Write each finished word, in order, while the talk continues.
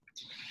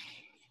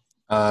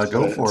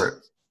Go for it.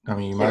 I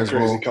mean, you might Been a as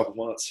crazy well. couple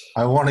months.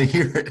 I want to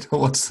hear it.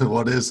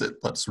 What is it?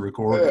 Let's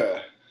record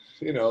it.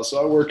 Yeah.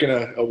 So I work in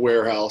a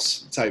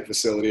warehouse type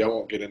facility. I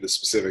won't get into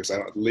specifics.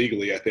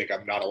 Legally, I think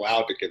I'm not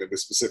allowed to get into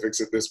specifics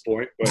at this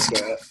point, but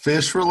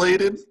Fish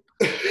related?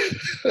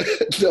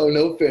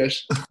 no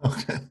fish.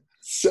 Okay.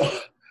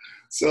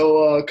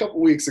 So a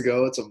couple weeks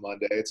ago, it's a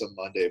Monday. It's a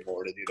Monday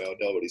morning.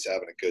 Nobody's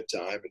having a good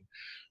time, and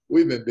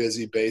we've been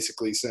busy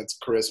basically since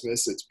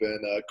Christmas. It's been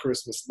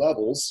Christmas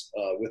levels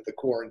with the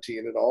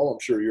quarantine and all. I'm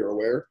sure you're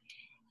aware.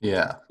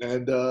 Yeah.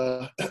 And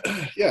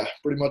yeah,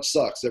 pretty much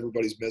sucks.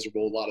 Everybody's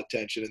miserable, a lot of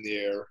tension in the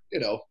air,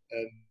 and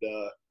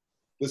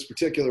this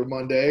particular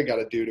Monday, I got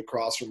a dude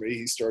across from me.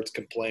 He starts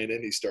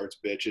complaining. He starts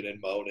bitching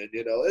and moaning.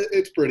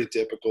 It's pretty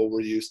typical.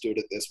 We're used to it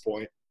at this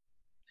point.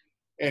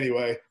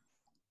 Anyway,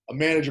 a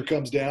manager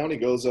comes down. He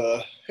goes,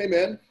 hey,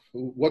 man,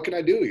 what can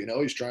I do?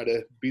 He's trying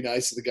to be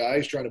nice to the guy.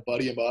 He's trying to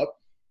buddy him up.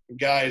 The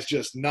guy is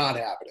just not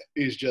having it.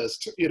 He's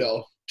just,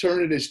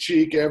 turning his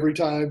cheek every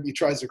time he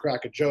tries to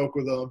crack a joke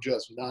with him,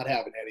 just not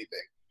having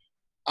anything.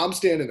 I'm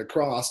standing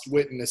across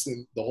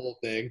witnessing the whole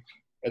thing,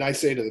 and I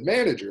say to the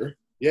manager,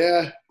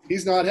 yeah,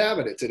 he's not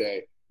having it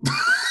today.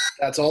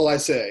 That's all I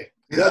say.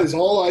 Yeah. That is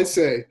all I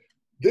say.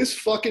 This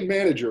fucking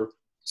manager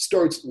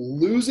starts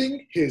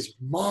losing his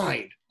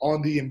mind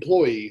on the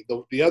employee,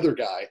 the other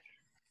guy,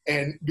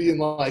 and being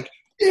like,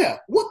 yeah,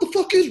 what the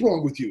fuck is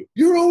wrong with you?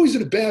 You're always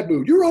in a bad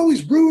mood. You're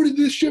always ruining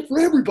this shit for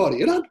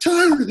everybody, and I'm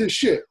tired of this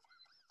shit.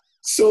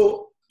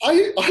 So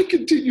I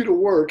continue to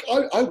work.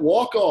 I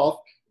walk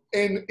off,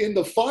 and in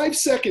the 5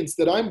 seconds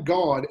that I'm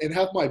gone and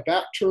have my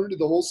back turned to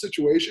the whole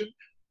situation,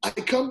 I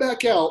come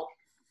back out.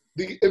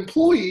 The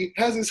employee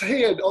has his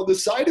hand on the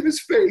side of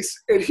his face,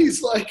 and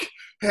he's like,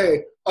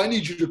 hey, I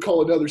need you to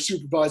call another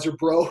supervisor,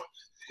 bro.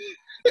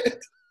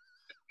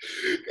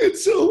 And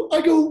so I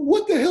go,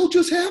 what the hell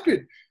just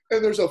happened?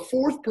 And there's a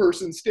fourth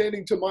person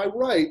standing to my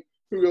right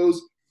who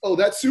goes, oh,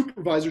 that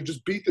supervisor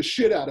just beat the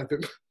shit out of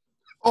him.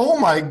 Oh,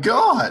 my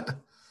God.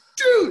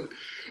 Dude,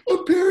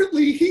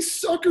 apparently he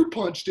sucker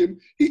punched him.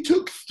 He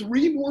took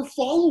 3 more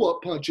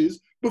follow-up punches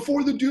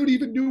before the dude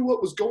even knew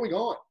what was going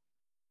on.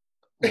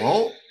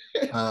 Well,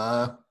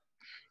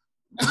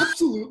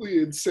 absolutely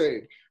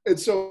insane. And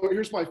so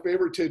here's my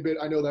favorite tidbit.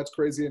 I know that's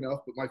crazy enough,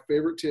 but my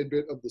favorite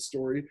tidbit of the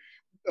story.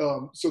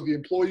 So the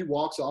employee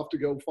walks off to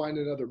go find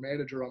another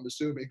manager, I'm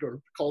assuming, or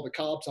call the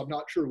cops. I'm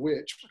not sure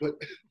which. But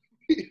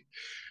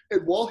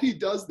and while he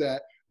does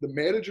that, the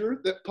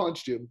manager that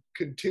punched him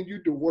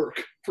continued to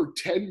work for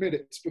 10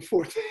 minutes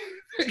before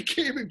they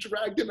came and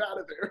dragged him out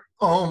of there.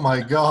 Oh,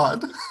 my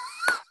God.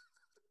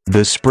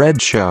 The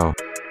Spread Show.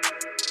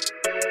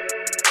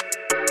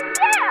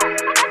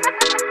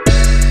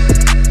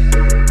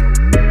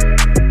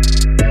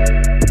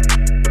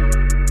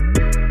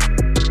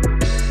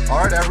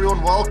 All right,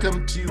 everyone,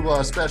 welcome to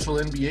a special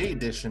NBA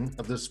edition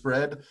of The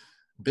Spread.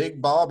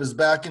 Big Bob is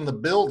back in the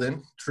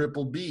building,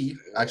 Triple B.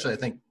 Actually, I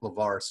think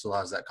LeVar still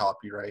has that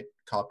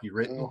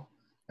copywritten. Oh.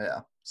 Yeah.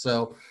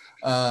 So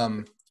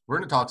we're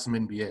going to talk some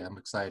NBA. I'm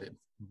excited.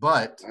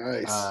 But,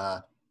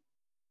 nice.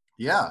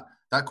 Yeah,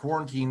 that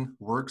quarantine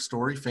work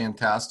story,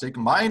 fantastic.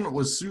 Mine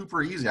was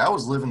super easy. I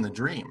was living the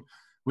dream.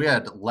 We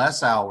had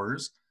less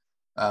hours.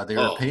 They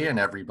were paying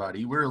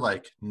everybody. We were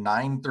like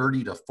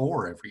 9:30 to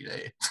 4 every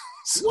day.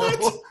 So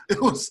what? It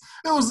was.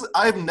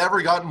 I've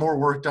never gotten more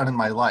work done in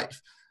my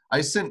life. I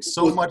sent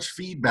so much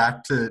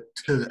feedback to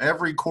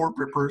every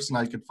corporate person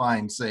I could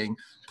find saying,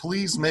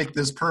 please make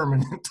this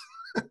permanent.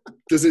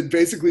 Does it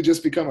basically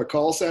just become a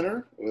call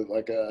center with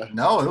like a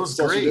no, it was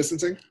social great.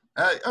 distancing?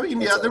 I mean,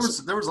 That's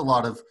awesome. there was a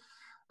lot of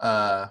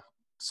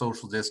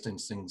social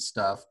distancing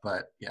stuff,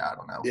 but yeah, I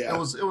don't know. Yeah. It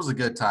was a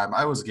good time.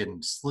 I was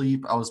getting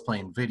sleep. I was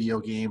playing video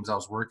games. I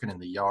was working in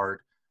the yard.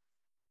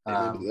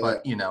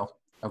 But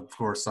of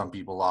course, some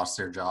people lost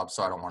their jobs,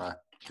 so I don't want to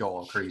go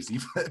all crazy.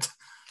 But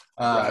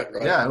right.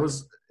 Yeah,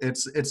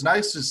 it's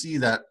nice to see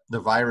that the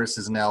virus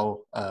is now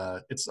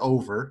it's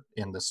over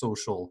in the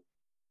social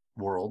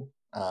world.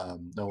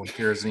 No one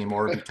cares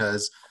anymore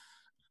because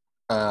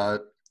the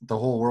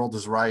whole world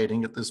is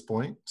rioting at this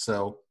point.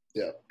 So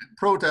yeah,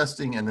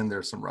 protesting, and then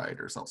there's some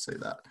rioters. I'll say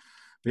that.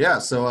 But yeah,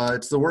 so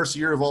it's the worst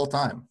year of all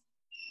time.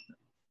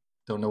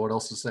 Don't know what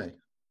else to say.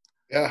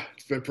 Yeah,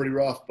 it's been pretty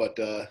rough, but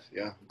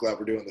yeah, I'm glad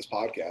we're doing this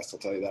podcast. I'll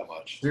tell you that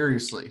much.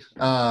 Seriously.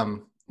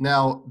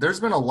 Now, there's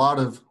been a lot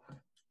of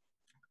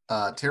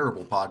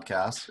terrible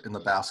podcasts in the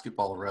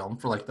basketball realm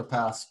for like the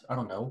past, I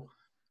don't know,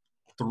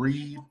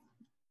 3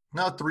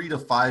 to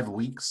 5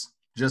 weeks,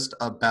 just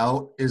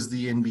about is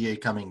the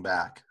NBA coming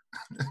back.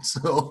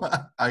 So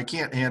I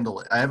can't handle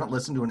it. I haven't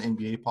listened to an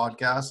NBA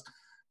podcast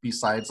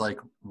besides like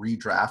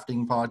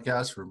redrafting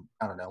podcasts for,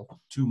 I don't know,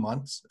 2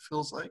 months, it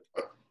feels like.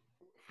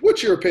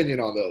 What's your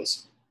opinion on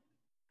those?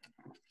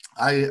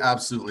 I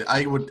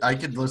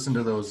could listen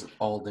to those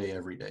all day,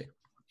 every day.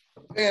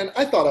 Man,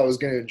 I thought I was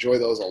going to enjoy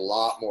those a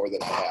lot more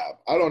than I have.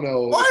 I don't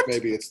know if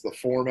maybe it's the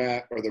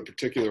format or the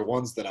particular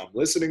ones that I'm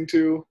listening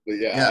to, but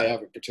yeah, I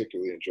haven't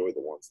particularly enjoyed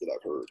the ones that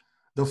I've heard.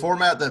 The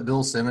format that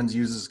Bill Simmons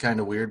uses is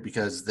kind of weird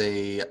because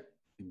they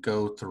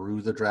go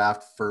through the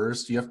draft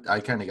first. I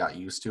kind of got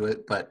used to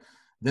it, but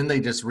then they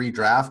just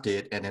redraft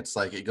it, and it's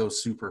like it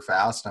goes super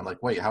fast. I'm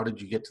like, wait, how did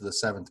you get to the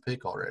 7th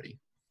pick already?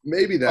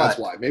 Maybe that's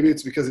why. Maybe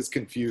it's because it's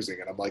confusing,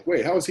 and I'm like,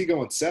 wait, how is he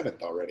going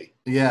 7th already?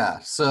 Yeah.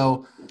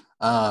 So,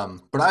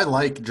 but I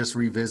like just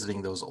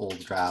revisiting those old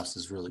drafts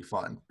is really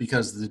fun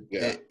because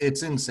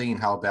it's insane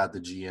how bad the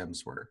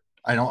GMs were.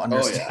 I don't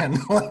understand.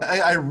 Oh,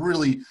 yeah. I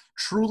really,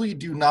 truly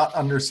do not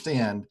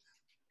understand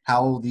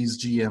how these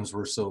GMs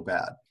were so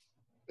bad.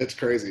 It's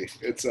crazy.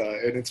 It's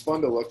and it's fun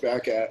to look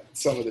back at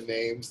some of the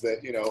names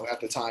that, you know, at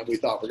the time we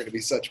thought were going to be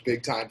such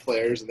big time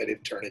players and they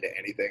didn't turn into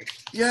anything.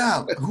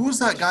 Yeah. Who was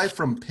that guy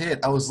from Pitt?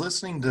 I was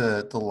listening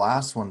to the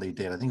last one they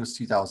did. I think it was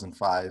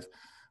 2005.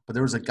 But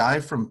there was a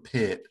guy from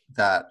Pitt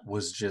that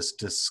was just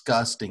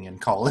disgusting in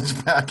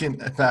college back in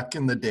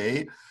the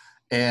day.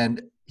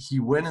 And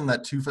he went in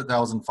that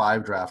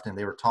 2005 draft and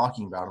they were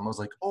talking about him. I was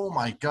like, oh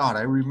my God,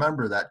 I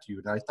remember that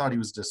dude. And I thought he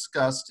was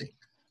disgusting.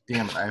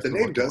 Damn it. I have the to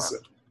name look does him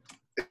up. it.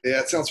 Yeah,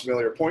 it sounds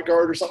familiar. Point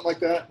guard or something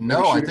like that?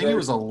 No, I think he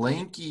was a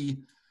lanky,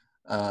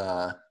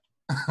 like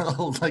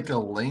a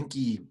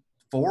lanky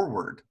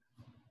forward.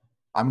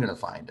 I'm going to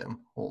find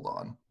him. Hold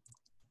on.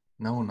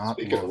 No, not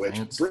Speaking of which,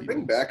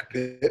 bring back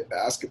Pitt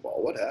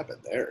basketball. What happened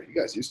there? You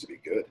guys used to be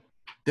good.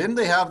 Didn't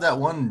they have that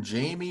one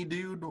Jamie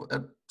dude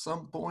at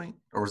some point?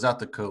 Or was that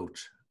the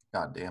coach?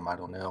 God damn, I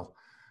don't know.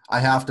 I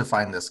have to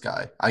find this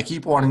guy. I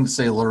keep wanting to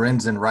say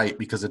Lorenzen Wright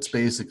because it's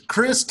basic.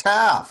 Chris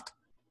Taft.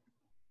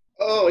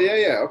 Oh,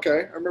 yeah.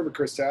 Okay. I remember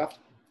Chris Taft.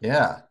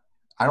 Yeah.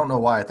 I don't know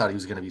why I thought he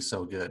was going to be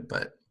so good,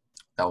 but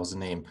that was the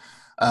name.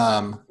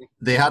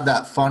 They had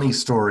that funny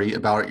story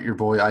about your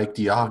boy Ike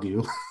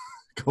Diagu.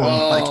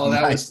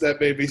 That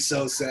made me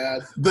so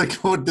sad.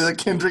 The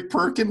Kendrick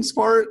Perkins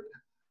part?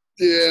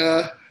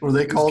 Yeah. Where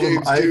they called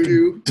him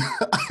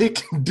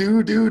Ike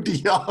Doo-Doo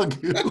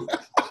Diagu.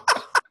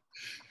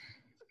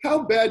 How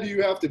bad do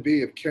you have to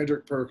be if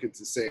Kendrick Perkins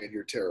is saying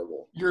you're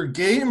terrible? Your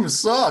game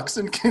sucks,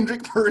 and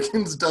Kendrick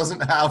Perkins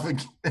doesn't have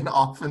an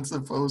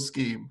offensive post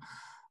game.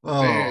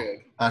 Oh, man.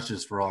 That's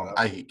just wrong.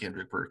 I hate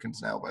Kendrick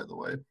Perkins now, by the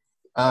way.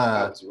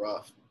 That was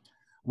rough.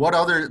 What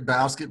other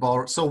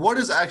basketball – so what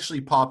has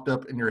actually popped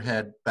up in your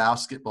head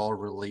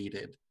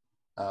basketball-related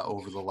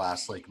over the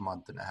last,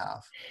 month and a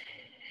half?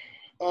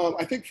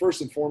 I think first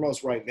and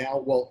foremost right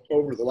now, well,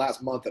 over the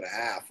last month and a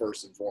half,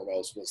 first and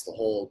foremost was the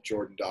whole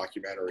Jordan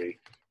documentary.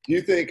 Do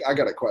you think – I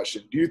got a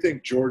question. Do you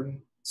think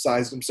Jordan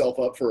sized himself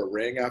up for a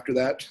ring after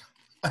that?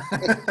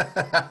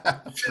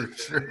 For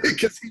sure.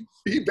 Because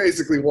he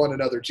basically won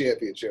another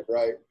championship,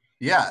 right?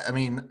 Yeah, I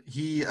mean,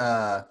 he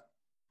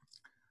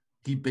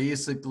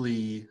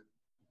basically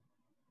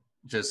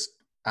just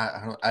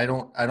I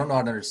don't know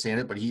how to understand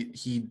it, but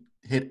he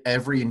hit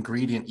every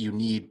ingredient you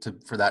need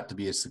for that to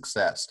be a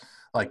success.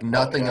 Like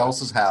nothing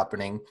else is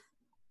happening.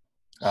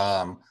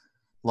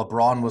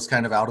 LeBron was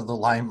kind of out of the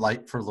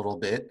limelight for a little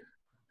bit,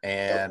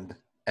 and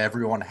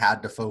everyone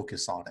had to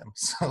focus on him.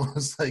 So it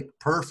was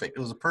perfect.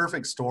 It was a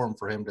perfect storm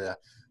for him to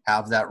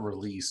have that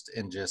released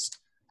and just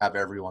have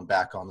everyone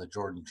back on the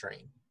Jordan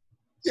train.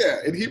 Yeah,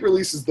 and he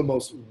releases the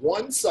most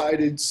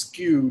one-sided,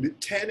 skewed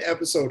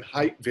 10-episode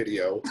hype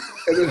video,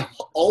 and then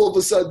all of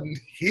a sudden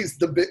he's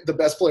the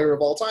best player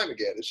of all time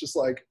again. It's just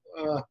I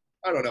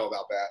don't know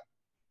about that.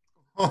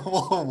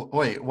 Well,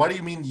 wait, what do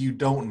you mean you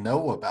don't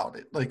know about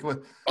it?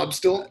 What? I'm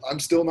still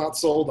not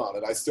sold on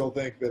it. I still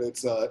think that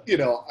it's I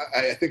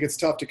think it's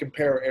tough to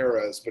compare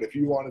eras, but if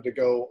you wanted to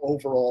go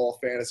overall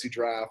fantasy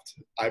draft,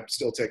 I'm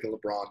still taking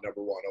LeBron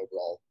number one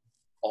overall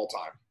all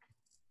time.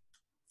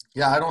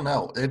 Yeah, I don't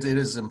know. It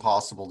is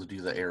impossible to do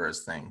the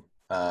eras thing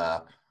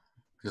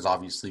because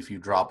obviously if you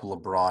drop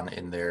LeBron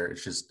in there,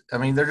 it's just – I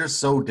mean, they're just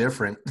so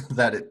different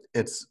that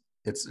it's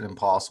an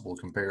impossible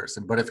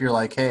comparison. But if you're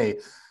like, hey,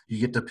 you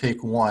get to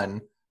pick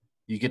one,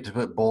 you get to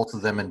put both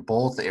of them in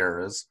both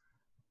eras,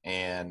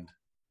 and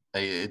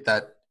it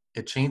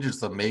changes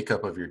the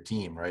makeup of your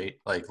team, right?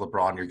 Like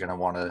LeBron, you're going to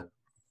want to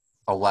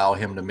allow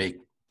him to make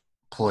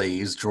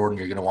plays. Jordan,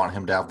 you're going to want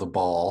him to have the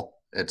ball.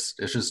 It's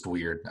just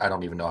weird. I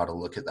don't even know how to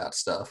look at that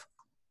stuff.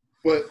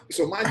 But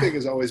so my thing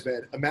has always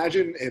been,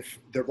 imagine if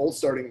they're both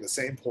starting in the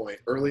same point,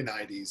 early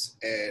 90s,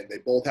 and they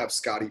both have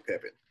Scottie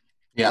Pippen.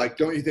 Yeah.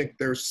 Don't you think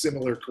they're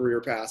similar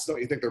career paths? Don't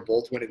you think they're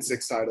both winning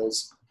 6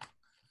 titles?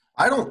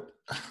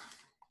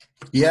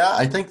 Yeah,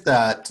 I think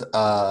that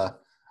I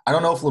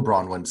don't know if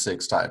LeBron wins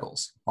 6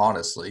 titles,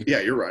 honestly.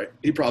 Yeah, you're right.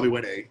 He probably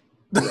win 8.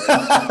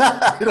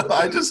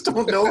 I just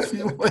don't know if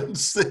he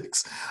wins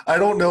 6. I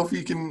don't know if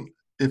he can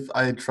 – if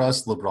I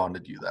trust LeBron to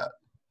do that.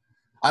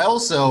 I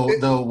also,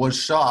 though, was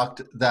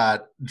shocked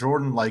that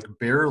Jordan,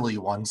 barely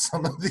won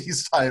some of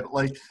these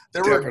titles.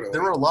 There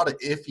were a lot of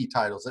iffy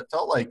titles. It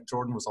felt like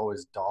Jordan was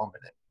always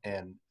dominant.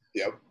 And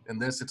in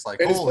this, it's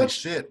holy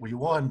shit, we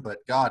won, but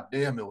god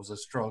damn, it was a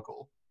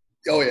struggle.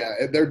 Oh, yeah.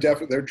 And they're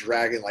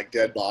dragging,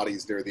 dead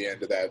bodies near the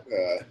end of that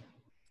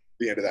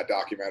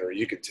documentary.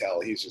 You could tell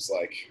he's just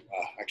I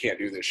can't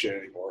do this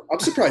shit anymore. I'm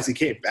surprised he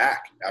came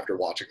back after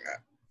watching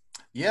that.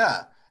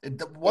 Yeah.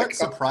 What Like,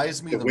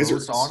 surprised me the the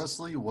Wizards. most,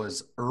 honestly,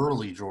 was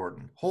early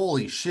Jordan.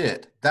 Holy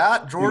shit. That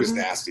He was Jordan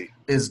nasty.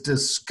 is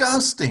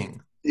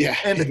disgusting. Yeah,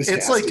 And he was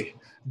it's nasty. like,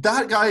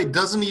 that guy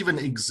doesn't even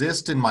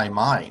exist in my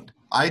mind.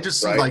 I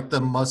just see Right. like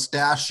the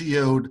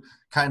mustachioed,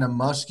 kind of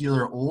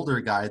muscular older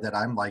guy that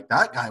I'm like,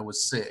 that guy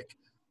was sick.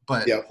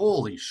 But Yep.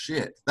 holy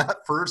shit,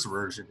 that first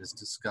version is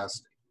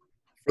disgusting.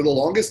 For the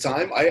longest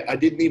time, I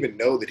didn't even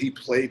know that he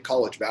played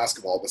college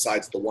basketball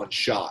besides the one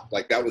shot.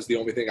 Like, that was the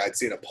only thing I'd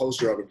seen a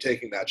poster of him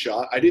taking that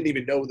shot. I didn't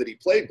even know that he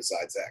played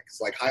besides that because,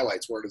 like,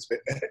 highlights weren't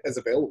as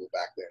available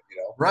back then, you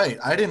know? Right.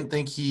 I didn't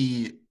think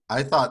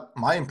I thought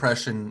my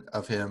impression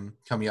of him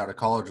coming out of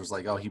college was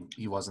like, oh,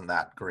 he wasn't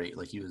that great.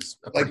 Like, he was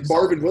a Like pretty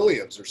Marvin solid.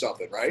 Williams or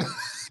something, right?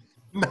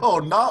 No,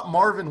 not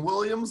Marvin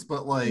Williams,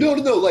 but like No.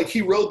 Like,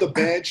 he rode the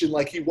bench and,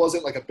 like, he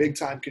wasn't, like, a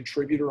big-time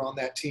contributor on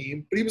that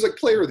team. But he was, like,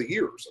 player of the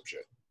year or some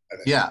shit, I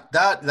think. yeah,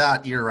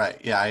 that you're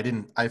right. Yeah,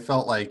 I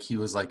felt like he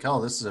was like,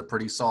 oh, this is a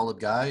pretty solid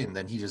guy, and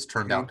then he just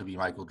turned out to be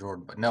Michael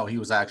Jordan. But no, he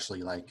was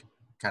actually like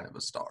kind of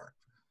a star.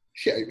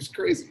 Yeah, he was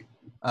crazy.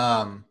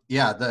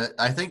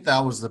 I think that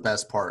was the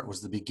best part,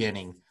 was the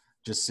beginning,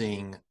 just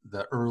seeing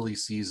the early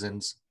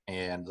seasons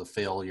and the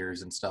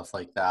failures and stuff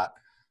like that.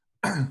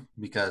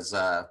 Because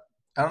I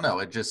don't know,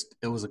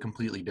 it was a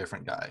completely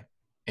different guy.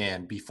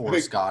 And before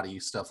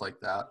Scotty, stuff like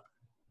that.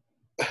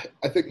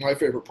 I think my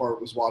favorite part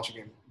was watching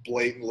him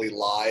blatantly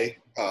lie,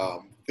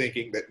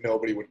 thinking that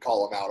nobody would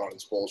call him out on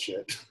his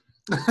bullshit.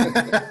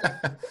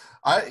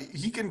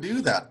 He can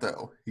do that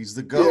though. He's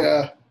the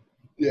GOAT.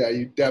 Yeah,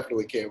 you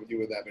definitely can when you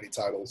win that many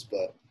titles.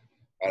 But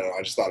I don't know.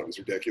 I just thought it was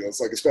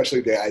ridiculous. Like,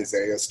 especially the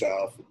Isaiah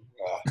stuff.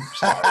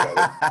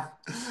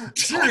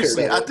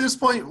 Seriously, at this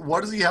point,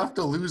 what does he have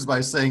to lose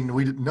by saying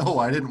no?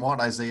 I didn't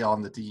want Isaiah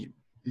on the team.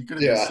 He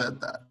could have just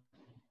said that.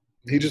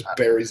 He just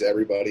buries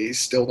everybody. He's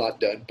still not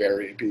done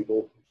burying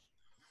people.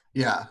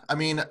 Yeah, I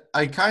mean,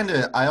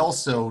 I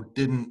also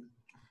didn't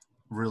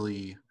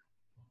really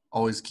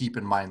always keep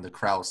in mind the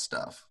Krause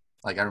stuff.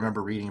 Like, I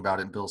remember reading about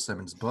it in Bill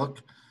Simmons'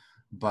 book,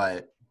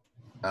 but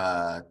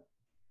I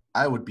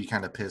would be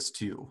kind of pissed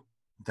too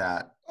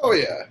that. Oh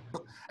yeah,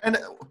 and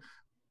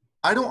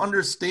I don't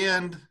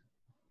understand.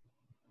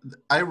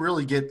 I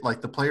really get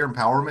like the player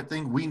empowerment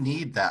thing. We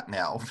need that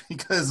now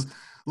because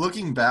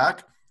looking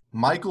back,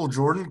 Michael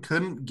Jordan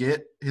couldn't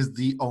get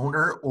the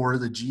owner or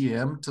the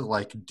GM to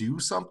like do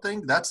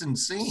something. That's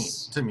insane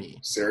to me.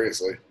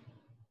 Seriously.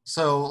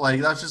 So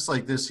like, that's just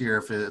like this year,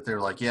 if they're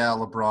like, yeah,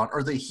 LeBron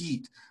or the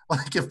Heat,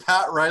 like if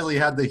Pat Riley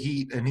had the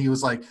Heat and he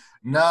was like,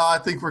 no, I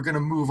think we're going to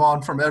move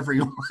on from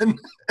everyone. And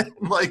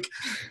like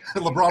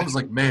LeBron was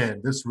like,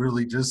 man, this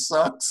really just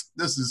sucks.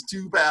 This is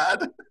too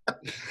bad.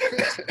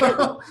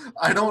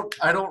 I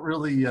don't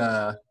really,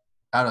 I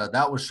don't know.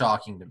 That was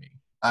shocking to me.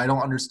 I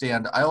don't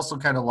understand. I also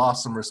kind of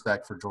lost some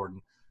respect for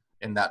Jordan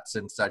in that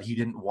sense that he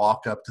didn't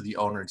walk up to the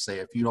owner and say,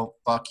 if you don't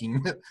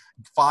fucking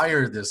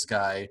fire this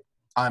guy,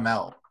 I'm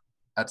out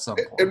at some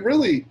point. And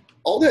really,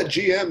 all that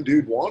GM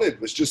dude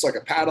wanted was just like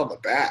a pat on the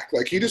back.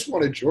 Like, he just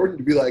wanted Jordan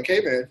to be like,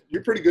 hey, man,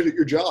 you're pretty good at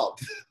your job.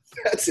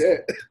 That's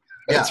it.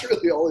 That's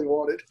really all he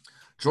wanted.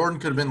 Jordan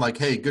could have been like,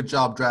 hey, good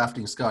job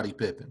drafting Scottie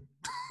Pippen.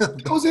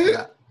 That was it.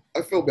 Yeah.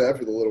 I feel bad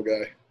for the little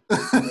guy.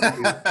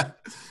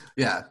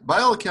 Yeah,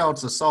 by all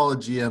accounts, a solid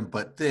GM,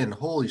 but then,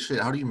 holy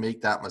shit, how do you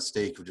make that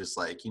mistake of just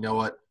like, you know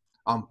what,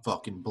 I'm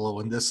fucking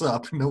blowing this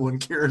up. No one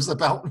cares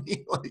about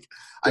me. Like,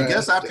 I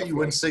guess after you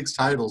win 6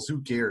 titles,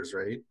 who cares,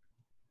 right?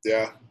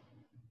 Yeah.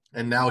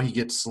 And now he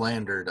gets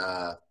slandered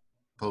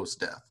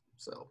post-death,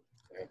 so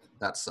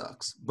that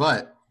sucks.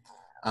 But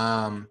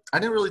I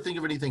didn't really think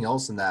of anything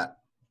else in that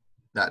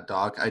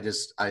doc.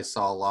 I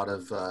saw a lot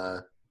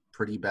of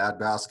pretty bad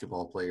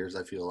basketball players,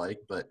 I feel like,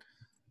 but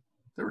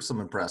there were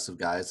some impressive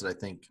guys that I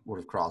think would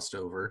have crossed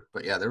over.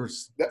 But yeah, there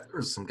was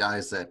some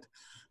guys that,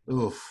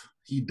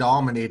 he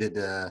dominated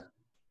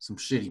some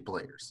shitty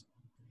players.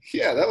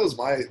 Yeah, that was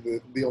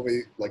the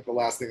only, like, the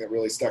last thing that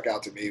really stuck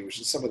out to me was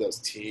just some of those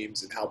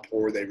teams and how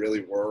poor they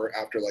really were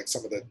after, like,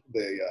 some of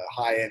the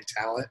high-end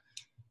talent.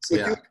 So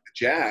if you look at the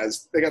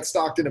Jazz, they got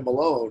Stockton and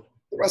Malone.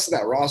 The rest of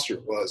that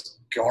roster was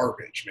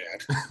garbage,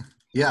 man.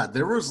 Yeah,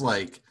 there was,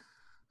 like,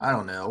 I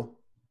don't know,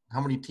 how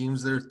many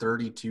teams there?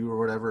 32 or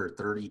whatever, or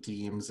 30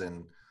 teams,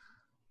 and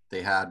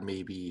they had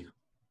maybe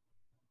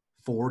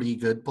 40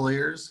 good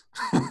players.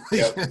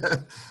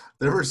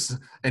 There was,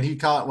 and he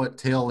caught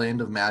tail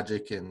end of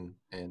Magic and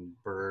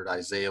Bird.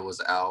 Isaiah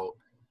was out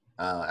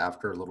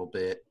after a little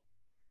bit.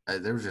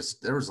 There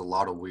was a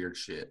lot of weird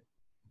shit.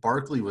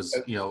 Barkley was,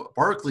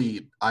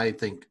 I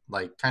think,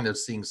 like, kind of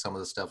seeing some of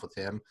the stuff with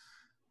him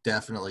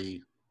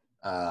definitely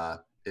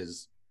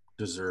is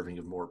deserving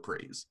of more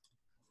praise.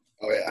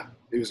 Oh yeah,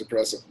 he was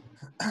impressive.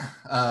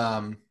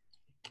 Couldn't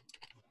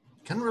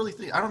really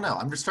think. I don't know.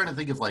 I'm just trying to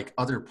think of like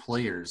other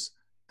players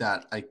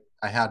that I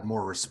had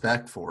more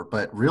respect for,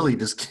 but really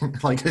just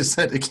like I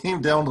said, it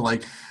came down to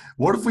like,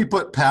 what if we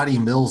put Patty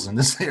Mills in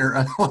this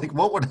era? Like,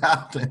 what would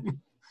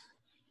happen?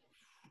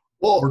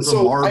 Well, or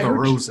DeMar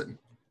DeRozan.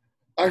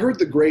 I heard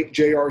the great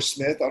J.R.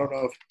 Smith. I don't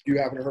know if you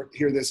happen to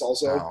hear this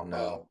also. Oh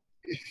no.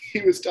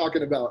 he was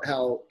talking about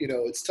how,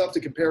 it's tough to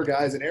compare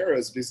guys in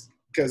eras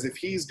because if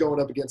he's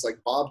going up against like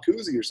Bob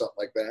Cousy or something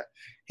like that,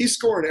 he's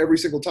scoring every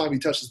single time he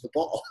touches the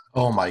ball.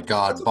 Oh my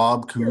God,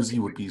 Bob Cousy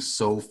would be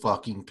so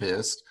fucking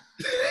pissed.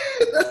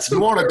 That's You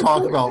want to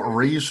talk about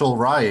racial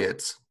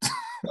riots?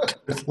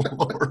 Good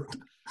Lord.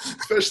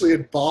 Especially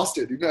in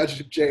Boston.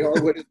 Imagine if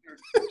JR went in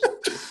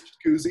there.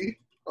 Cousy.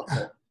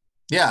 Oh.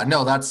 Yeah,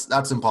 no,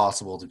 that's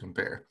impossible to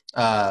compare.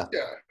 Yeah.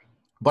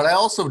 But I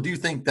also do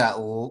think that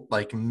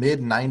like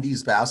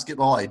mid-90s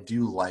basketball,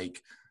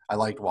 I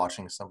liked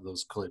watching some of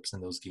those clips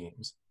in those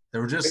games. They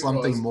were just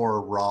something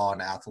more raw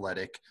and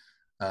athletic.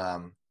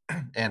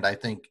 And I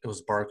think it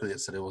was Barkley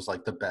that said it was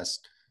like the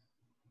best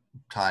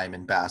time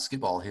in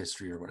basketball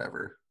history or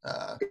whatever.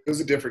 It was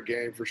a different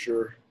game for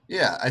sure.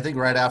 Yeah, I think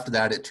right after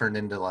that it turned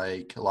into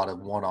like a lot of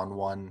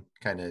one-on-one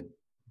kind of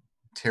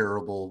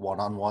terrible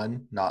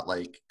one-on-one, not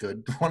like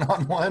good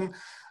one-on-one.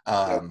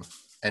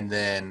 And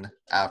then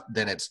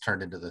it's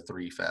turned into the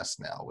three fest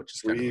now, which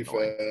is kind of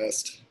annoying.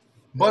 Fest.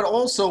 But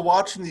also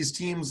watching these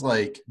teams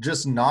like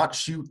just not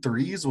shoot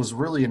threes was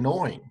really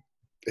annoying.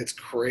 It's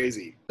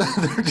crazy.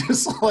 They're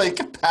just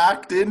like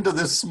packed into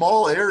this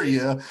small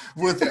area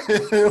with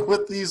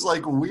with these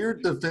like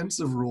weird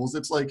defensive rules.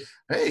 It's like,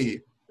 hey,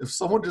 if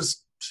someone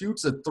just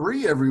shoots a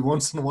three every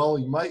once in a while,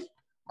 you might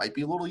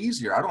be a little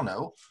easier. I don't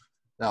know.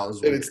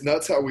 And it's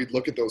nuts how we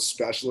look at those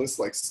specialists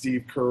like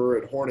Steve Kerr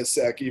and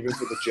Hornacek, even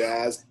for the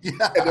Jazz,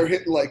 and they're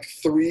hitting like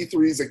 3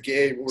 threes a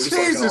game. We're just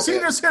Jesus, he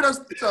just hit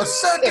a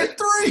second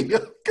three.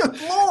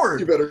 Good Lord.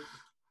 You better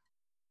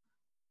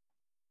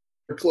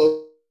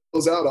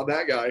close out on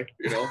that guy,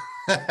 Oh,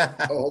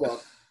 hold on.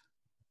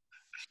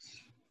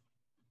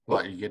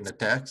 What, are you getting a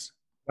text?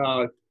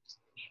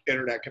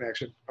 Internet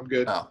connection. I'm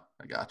good. Oh,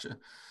 I gotcha.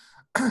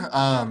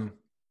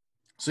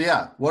 So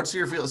yeah, what's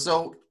your feel?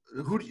 So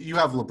who do you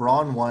have?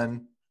 LeBron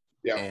 1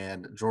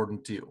 and Jordan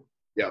 2.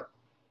 Yeah.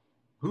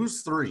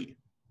 Who's 3?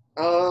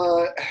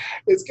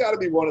 It's got to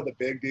be one of the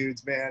big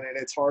dudes, man, and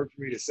it's hard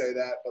for me to say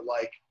that, but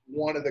like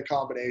one of the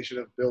combination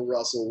of Bill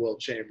Russell,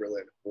 Wilt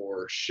Chamberlain,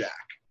 or Shaq.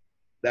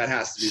 That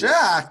has to be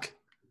Shaq.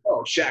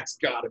 Oh, Shaq's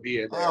got to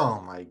be in there. Oh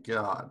my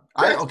God.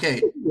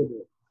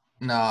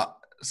 Nah,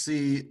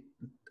 see,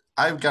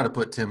 I've got to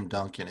put Tim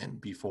Duncan in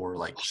before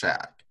like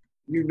Shaq.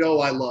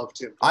 I love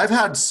Tim Duncan. I've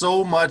had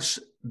so much.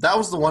 That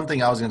was the one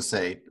thing I was going to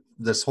say.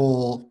 This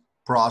whole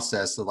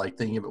process of like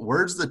thinking about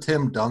where's the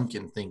Tim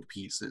Duncan think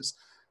pieces.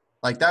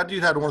 Like that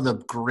dude had one of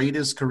the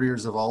greatest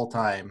careers of all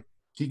time.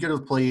 He could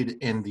have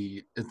played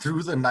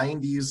through the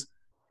 90s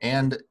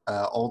and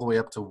all the way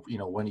up to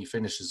when he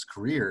finished his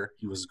career.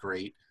 He was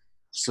great.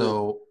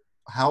 So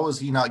how is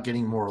he not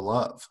getting more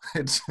love?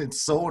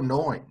 It's so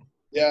annoying.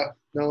 Yeah,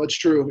 no, it's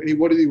true.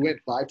 What did he win?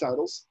 5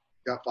 titles?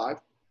 Got 5?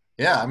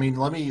 Yeah, I mean,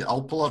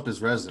 I'll pull up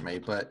his resume,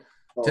 but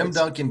Tim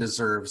Duncan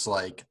deserves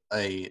like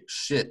a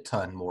shit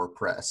ton more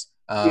press.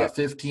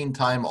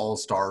 15-time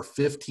All-Star,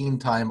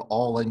 15-time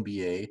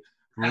All-NBA,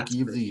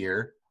 Rookie of the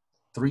Year,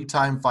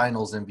 3-time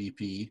Finals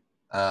MVP,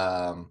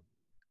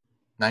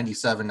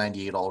 97,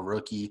 98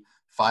 All-Rookie,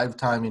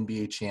 5-time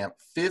NBA champ,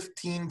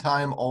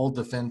 15-time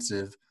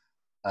All-Defensive,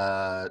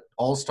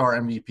 All-Star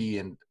MVP,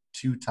 and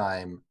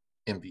 2-time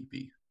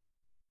MVP.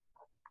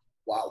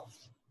 Wow.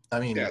 I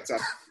mean, yeah, it's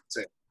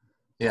insane.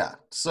 Yeah.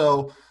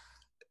 So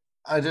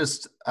I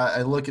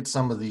look at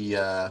some of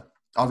the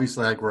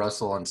obviously like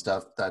Russell and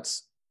stuff.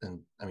 That's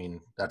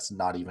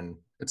not even.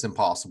 It's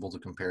impossible to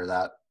compare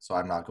that. So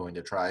I'm not going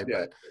to try. Yeah.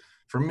 But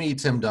for me,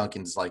 Tim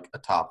Duncan's like a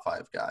top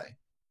 5 guy.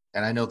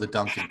 And I know the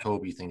Duncan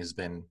Kobe thing has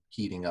been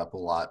heating up a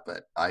lot,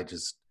 but I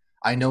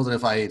know that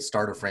if I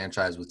start a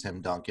franchise with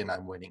Tim Duncan,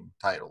 I'm winning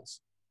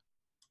titles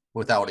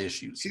without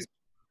issues.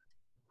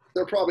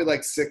 They're probably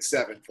like 6,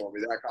 7 for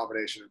me. That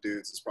combination of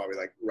dudes is probably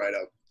like right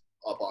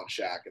up on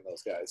Shaq and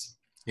those guys.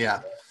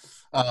 Yeah.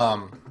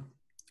 I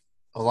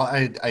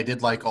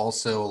did like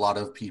also a lot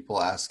of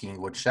people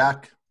asking, would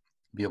Shaq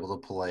be able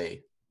to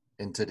play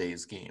in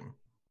today's game?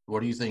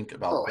 What do you think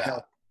about that?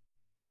 Hell.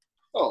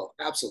 Oh,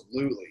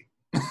 absolutely.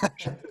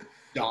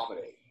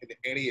 Dominate in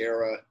any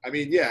era. I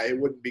mean, yeah, it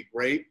wouldn't be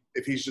great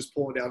if he's just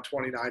pulling down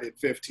 29 and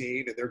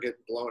 15 and they're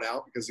getting blown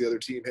out because the other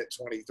team hit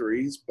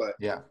 23s. But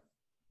yeah.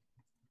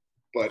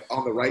 But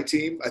on the right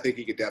team, I think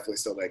he could definitely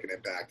still make an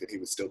impact and he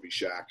would still be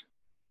Shaq.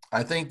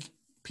 I think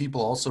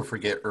people also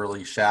forget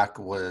early Shaq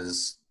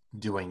was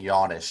doing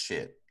Giannis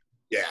shit.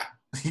 Yeah.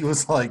 He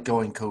was like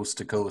going coast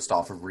to coast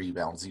off of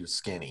rebounds. He was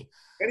skinny.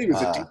 And he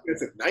was a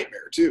defensive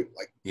nightmare too.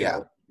 Like,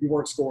 you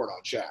weren't scoring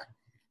on Shaq.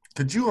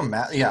 Could you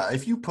imagine? Yeah,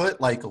 if you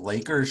put like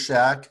Lakers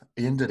Shaq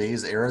in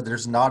today's era,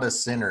 there's not a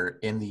center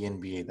in the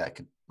NBA that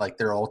could, like,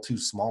 they're all too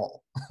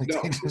small.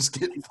 They just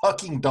get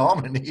fucking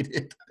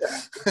dominated.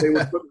 Yeah. They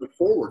would put the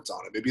forwards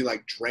on it. It'd be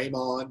like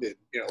Draymond and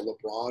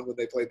LeBron when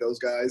they played those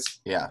guys.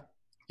 Yeah.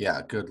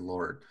 Yeah, good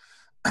Lord.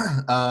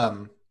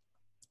 But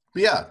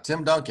yeah,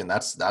 Tim Duncan,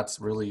 that's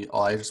really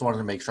all. I just wanted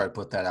to make sure I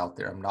put that out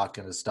there. I'm not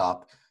going to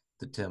stop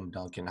the Tim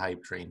Duncan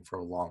hype train for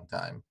a long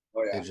time.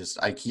 Oh, yeah.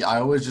 I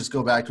always just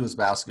go back to his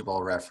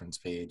basketball reference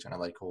page, and I'm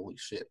like, holy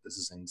shit, this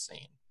is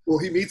insane. Well,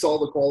 he meets all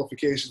the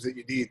qualifications that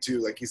you need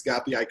too. Like he's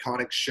got the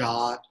iconic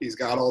shot, he's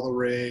got all the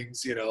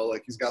rings,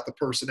 like he's got the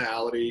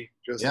personality,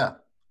 just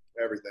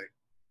everything.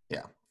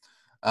 Yeah.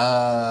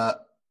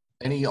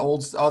 Any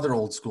other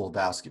old school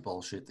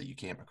basketball shit that you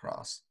came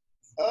across?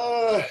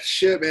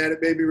 Shit, man, it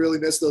made me really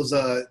miss those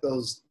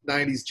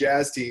 90s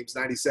Jazz teams,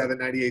 97,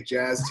 98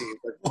 Jazz teams.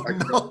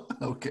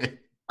 Okay.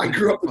 I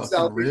grew up in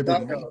South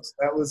ribbon.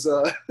 That was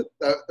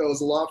that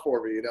was a lot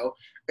for me,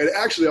 And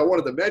actually, I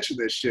wanted to mention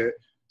this shit.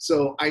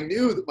 So I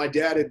knew that my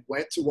dad had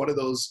went to one of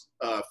those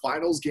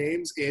finals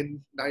games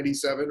in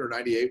 97 or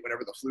 98,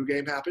 whenever the flu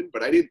game happened,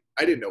 but I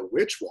didn't know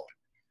which one.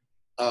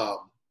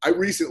 I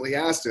recently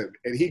asked him,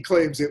 and he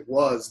claims it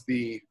was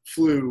the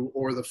flu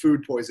or the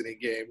food poisoning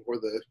game or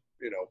the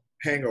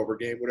hangover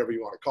game, whatever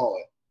you want to call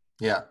it.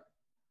 Yeah.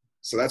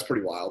 So that's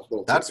pretty wild.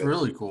 That's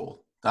really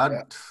cool.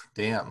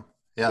 Damn.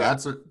 Yeah,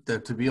 that's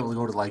to be able to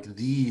go to like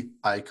the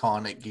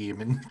iconic game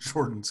in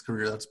Jordan's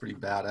career. That's pretty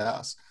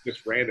badass.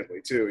 Just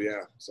randomly too,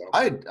 yeah. So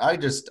I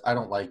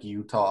don't like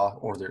Utah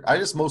I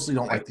just mostly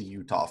don't like the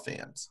Utah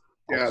fans.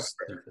 I'll just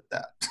leave it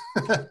at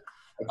that.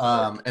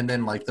 And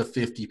then like the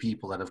 50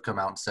 people that have come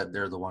out and said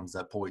they're the ones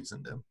that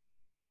poisoned him.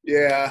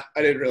 Yeah,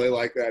 I didn't really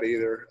like that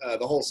either.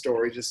 The whole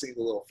story just seemed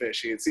a little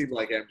fishy. It seemed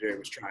like MJ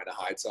was trying to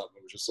hide something.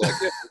 It was just like,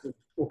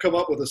 we'll come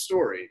up with a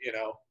story,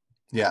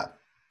 Yeah.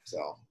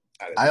 So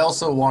I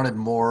also wanted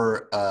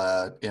more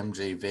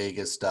MJ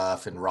Vegas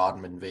stuff and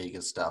Rodman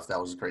Vegas stuff. That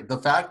was great. The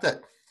fact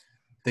that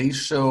they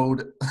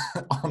showed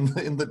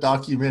in the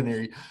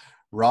documentary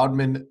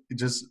Rodman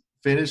just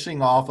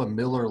finishing off a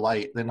Miller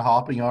Lite, then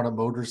hopping on a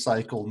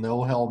motorcycle,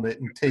 no helmet,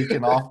 and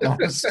taking off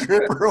down a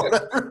strip or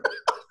whatever.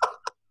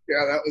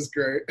 Yeah, that was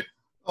great.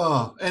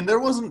 Oh, and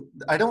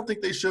I don't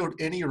think they showed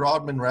any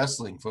Rodman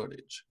wrestling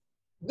footage.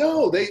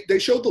 No, they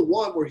showed the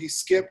one where he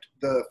skipped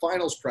the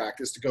finals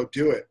practice to go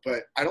do it,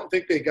 but I don't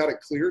think they got it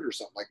cleared or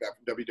something like that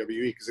from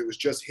WWE because it was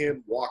just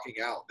him walking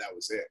out. That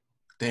was it.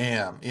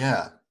 Damn,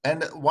 yeah.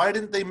 And why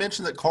didn't they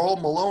mention that Karl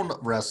Malone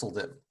wrestled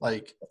him?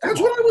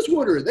 That's what I was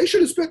wondering. They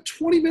should have spent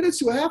 20 minutes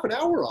to a half an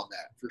hour on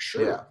that for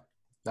sure. Yeah,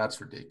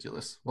 that's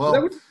ridiculous. Well,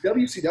 that was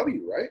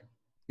WCW, right?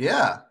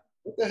 Yeah.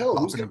 What the hell?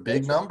 Who's a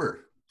big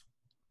number?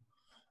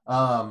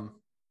 What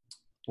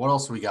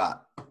else we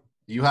got?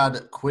 You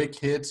had quick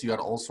hits. You had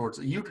all sorts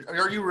of.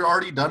 Are you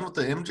already done with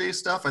the MJ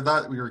stuff? I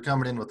thought we were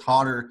coming in with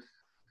hotter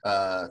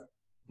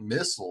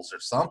missiles or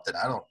something.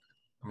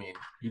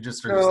 You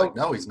just were just like,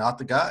 no, he's not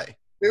the guy.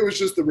 It was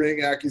just the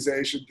ring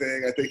accusation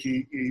thing. I think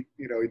he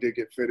did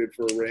get fitted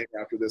for a ring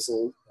after this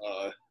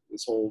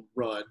whole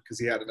run because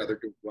he had another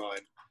good run,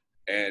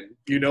 and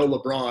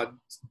LeBron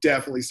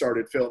definitely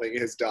started filming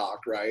his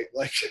doc, right?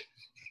 Like.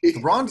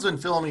 LeBron's been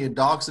filming a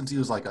doc since he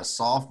was like a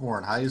sophomore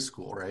in high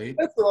school, right?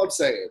 That's what I'm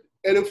saying.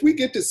 And if we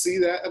get to see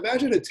that,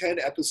 imagine a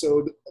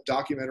 10-episode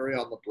documentary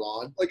on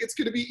LeBron. Like, it's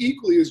going to be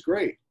equally as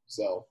great.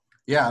 So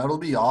yeah, it'll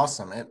be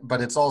awesome.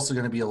 But it's also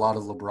going to be a lot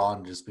of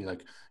LeBron just be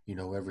like,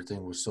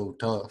 everything was so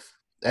tough.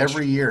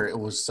 Every year it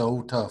was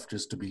so tough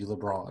just to be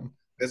LeBron.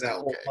 And that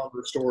whole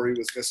Humber story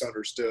was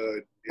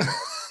misunderstood.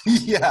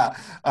 Yeah.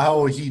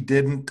 Oh, he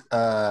didn't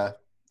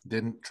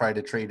try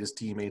to trade his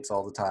teammates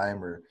all the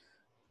time or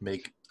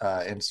make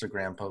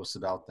Instagram posts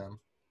about them.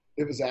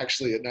 It was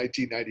actually a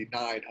 1999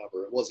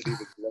 Hummer. It wasn't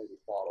even the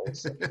latest model.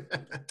 So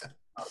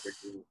not a big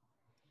deal.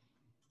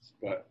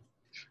 But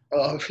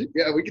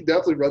yeah, we can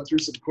definitely run through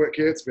some quick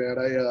hits, man.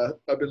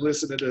 I've been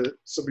listening to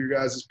some of you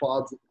guys'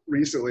 pods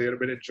recently, and I've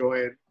been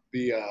enjoying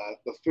the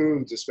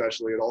foods,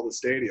 especially at all the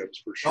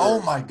stadiums for sure. Oh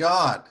my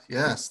God!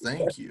 Yes,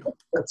 thank you.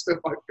 That's been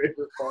my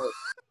favorite part.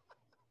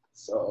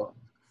 So.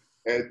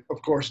 And,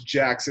 of course,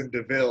 Jackson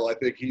DeVille. I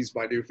think he's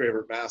my new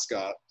favorite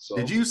mascot. So.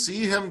 Did you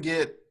see him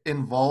get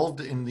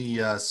involved in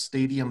the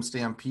Stadium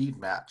Stampede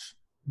match?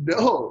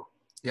 No.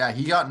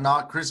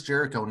 Yeah, Chris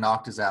Jericho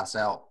knocked his ass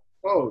out.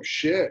 Oh,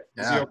 shit.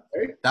 Yeah. Is he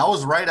okay? That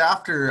was right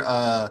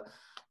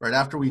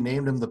after we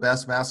named him the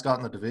best mascot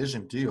in the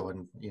division, too.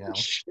 And,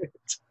 Shit.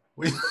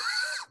 it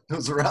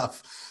was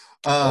rough.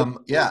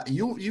 Yeah,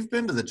 you've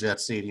been to the Jet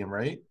Stadium,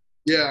 right?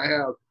 Yeah, I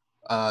have.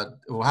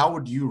 How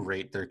would you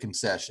rate their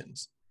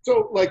concessions?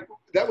 So,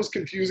 that was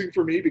confusing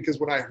for me because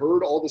when I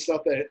heard all the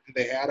stuff that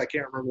they had, I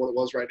can't remember what it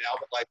was right now,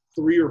 but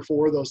 3 or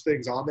 4 of those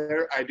things on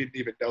there, I didn't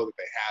even know that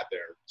they had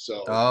there.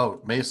 So,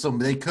 so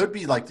they could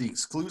be the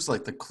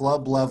exclusive, the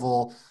club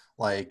level,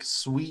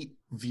 suite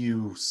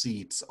view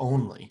seats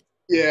only.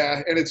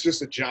 Yeah, and it's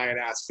just a giant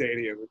ass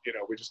stadium.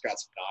 We just got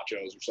some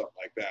nachos or something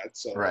like that.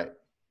 So right,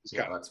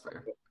 that's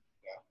fair.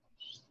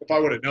 If I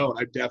would have known,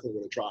 I definitely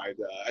would have tried.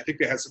 I think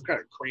they had some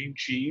kind of cream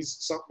cheese,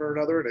 something or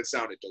another, and it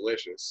sounded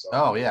delicious. So.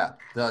 Oh yeah,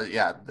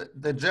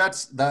 the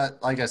Jets. That,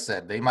 like I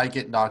said, they might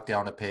get knocked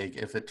down a peg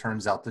if it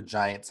turns out the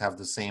Giants have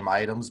the same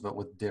items but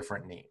with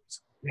different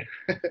names.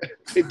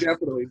 They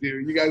definitely do.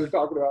 You guys are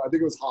talking about, I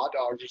think it was hot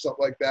dogs or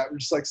something like that. We're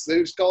just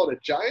they just call it a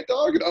giant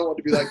dog, and I want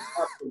to be like,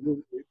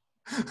 absolutely.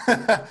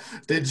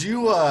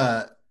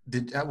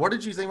 What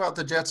did you think about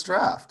the Jets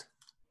draft?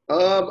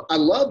 I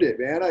loved it,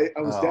 man. I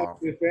was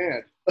definitely a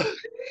fan. I'm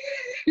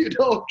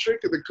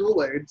drinking the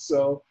Kool-Aid,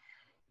 so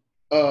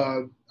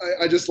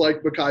I just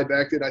like Mekhi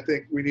Becton. I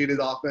think we needed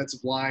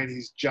offensive line.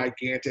 He's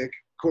gigantic.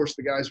 Of course,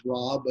 the guy's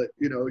raw, but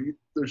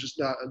there's just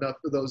not enough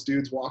of those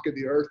dudes walking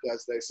the earth,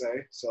 as they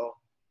say. So,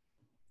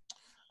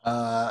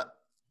 Uh,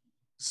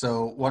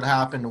 so what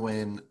happened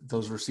when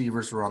those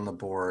receivers were on the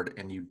board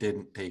and you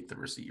didn't take the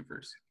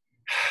receivers?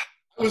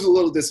 I was a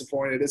little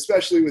disappointed,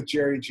 especially with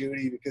Jerry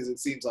Jeudy, because it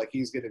seems like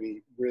he's going to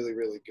be really,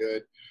 really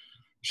good.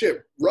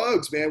 Shit,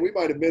 Ruggs, man, we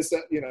might have missed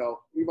that.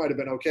 We might have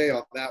been okay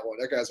on that one.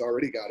 That guy's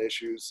already got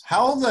issues.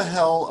 How the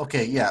hell?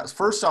 Okay, yeah.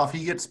 First off,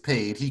 he gets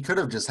paid. He could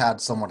have just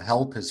had someone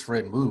help his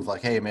friend move.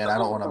 Like, hey, man, I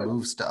don't want to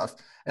move stuff.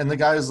 And the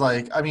guy's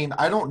like, I mean,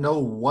 I don't know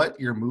what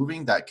you're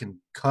moving that can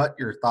cut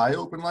your thigh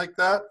open like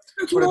that.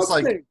 That's But what it's I'm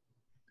like, saying.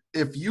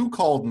 if you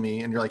called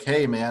me and you're like,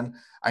 hey, man,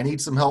 I need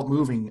some help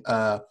moving.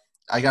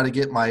 I got to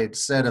get my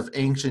set of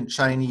ancient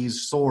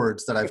Chinese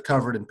swords that I've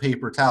covered in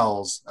paper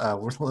towels.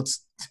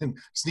 Let's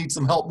just need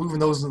some help moving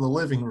those in the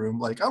living room.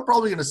 Like, I'm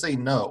probably going to say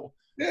no.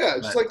 Yeah,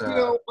 it's But, like,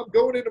 I'm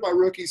going into my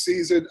rookie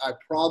season. I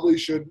probably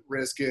shouldn't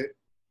risk it.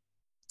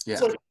 Yeah.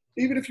 It's like,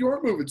 even if you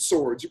aren't moving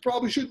swords, you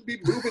probably shouldn't be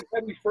moving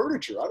heavy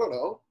furniture. I don't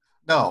know.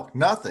 No,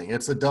 nothing.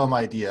 It's a dumb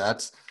idea.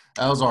 It's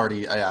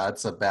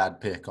a bad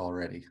pick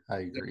already. I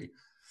agree.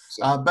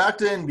 So, Back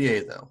to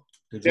NBA though.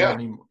 Did you have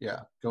any?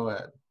 Yeah, go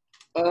ahead.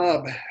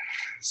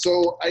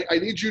 So I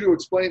need you to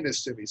explain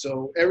this to me.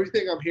 So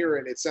everything I'm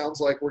hearing, it sounds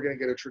like we're going to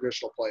get a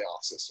traditional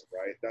playoff system,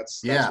 right?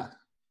 That's what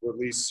we're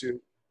leading to.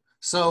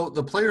 So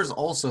the players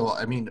also,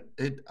 I mean,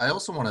 I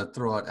also want to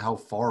throw out how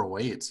far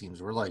away it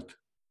seems. We're like,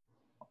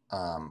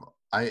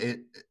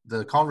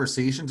 the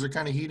conversations are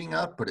kind of heating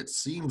up, but it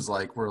seems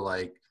like we're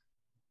like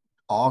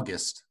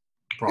August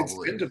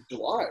probably. It's end of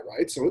July,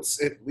 right? So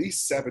it's at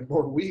least 7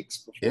 more weeks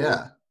before.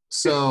 Yeah.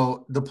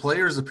 So the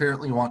players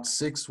apparently want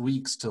 6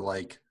 weeks to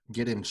like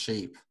get in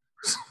shape.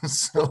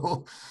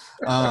 So,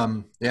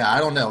 I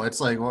don't know. It's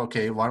like, well,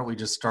 okay, why don't we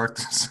just start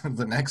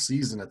the next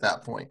season at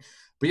that point?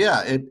 But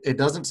yeah, it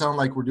doesn't sound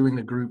like we're doing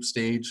the group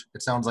stage.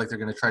 It sounds like they're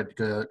going to try to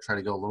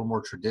go a little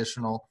more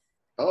traditional.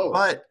 Oh,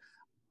 but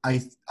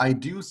I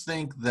do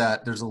think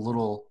that there's a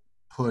little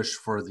push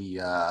for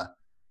the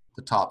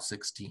top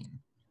 16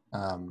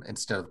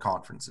 instead of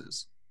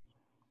conferences.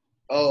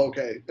 Oh,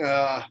 okay.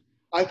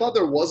 I thought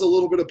there was a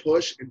little bit of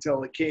push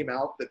until it came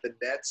out that the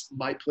Nets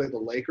might play the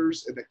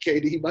Lakers and that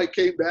KD might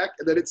came back,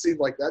 and then it seemed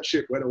like that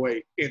shit went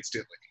away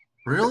instantly.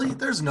 Really?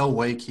 There's no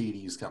way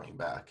KD's coming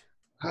back.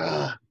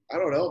 I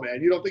don't know,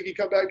 man. You don't think he'd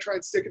come back and try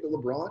and stick it to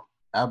LeBron?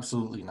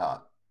 Absolutely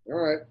not. All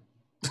right.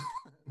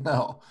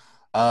 No.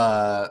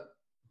 I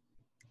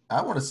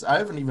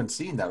haven't even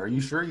seen that. Are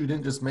you sure you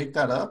didn't just make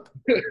that up?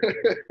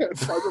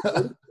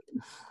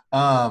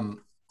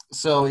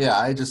 So yeah,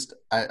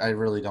 I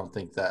really don't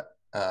think that.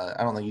 I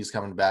don't think he's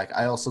coming back.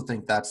 I also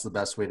think that's the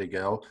best way to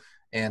go.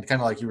 And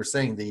kind of like you were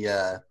saying,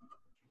 the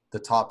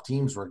top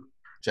teams were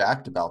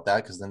jacked about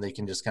that because then they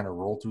can just kind of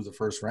roll through the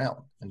first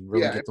round and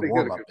really get the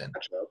warm up in.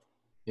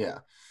 Yeah.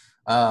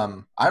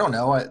 I don't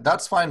know.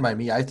 That's fine by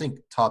me. I think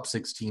top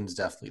 16 is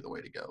definitely the way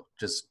to go.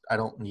 Just I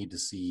don't need to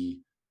see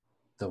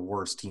the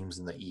worst teams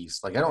in the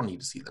East. Like I don't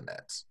need to see the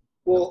Nets.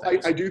 Well,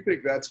 I do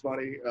think that's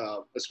funny,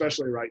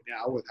 especially right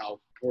now with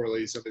how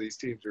poorly some of these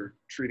teams are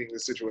treating the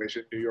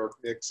situation, New York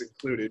Knicks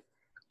included.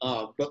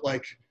 But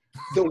like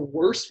the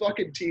worst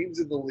fucking teams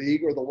in the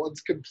league are the ones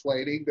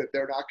complaining that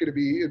they're not going to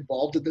be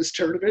involved in this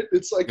tournament.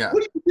 It's like,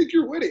 what do you think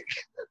you're winning?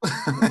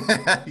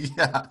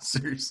 Yeah,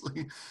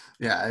 seriously.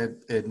 Yeah,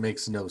 it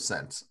makes no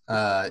sense.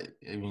 I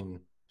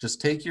mean,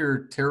 just take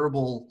your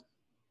terrible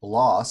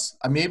loss.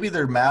 Maybe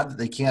they're mad that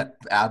they can't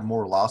add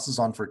more losses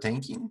on for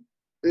tanking.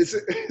 Is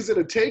it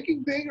a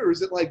tanking thing, or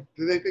is it like,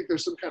 do they think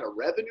there's some kind of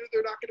revenue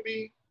they're not going to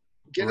be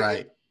getting?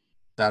 Right.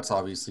 That's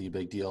obviously a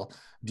big deal.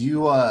 Do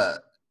you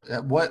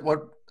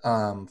what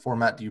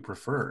format do you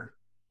prefer?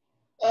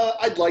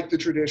 I'd like the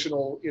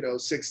traditional,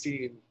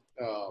 16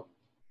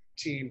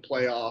 team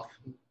playoff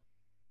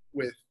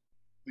with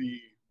the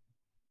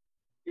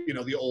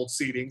the old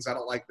seedings. I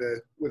don't like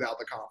without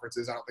the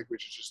conferences. I don't think we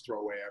should just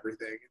throw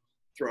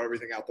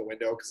everything out the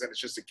window because then it's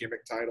just a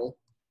gimmick title.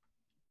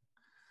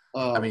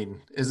 I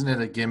mean, isn't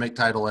it a gimmick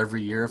title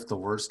every year if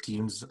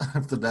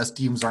the best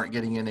teams aren't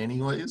getting in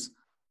anyways?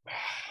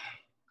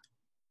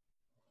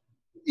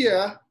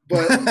 Yeah,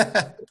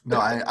 but no,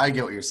 I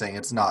get what you're saying.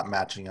 It's not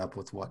matching up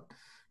with what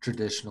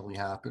traditionally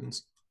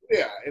happens.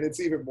 Yeah, and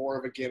it's even more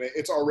of a gimmick.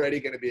 It's already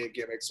going to be a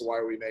gimmick, so why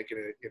are we making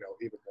it,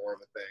 even more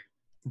of a thing?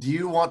 Do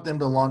you want them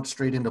to launch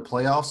straight into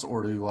playoffs,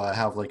 or to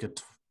have like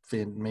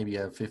maybe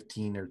a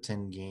 15 or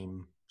 10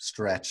 game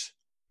stretch?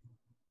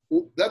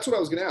 Well, that's what I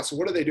was going to ask. So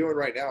what are they doing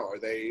right now?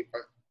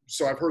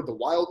 So I've heard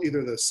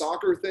either the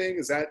soccer thing,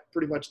 is that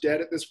pretty much dead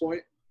at this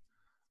point?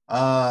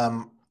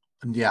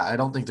 Yeah, I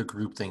don't think the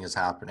group thing is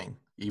happening,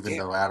 even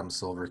though Adam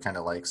Silver kind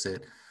of likes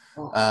it.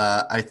 Oh.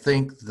 I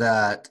think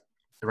that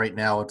right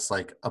now it's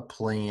like a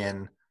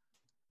play-in.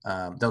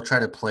 They'll try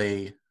to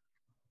play.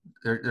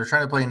 They're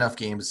trying to play enough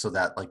games so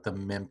that like the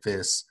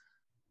Memphis,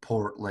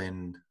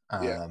 Portland,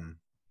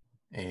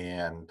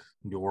 and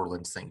New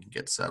Orleans thing can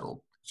get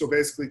settled. So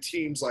basically,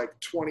 teams like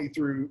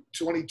 22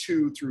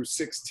 through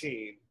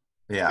 16,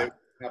 Yeah. they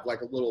have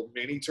like a little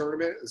mini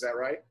tournament. Is that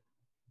right?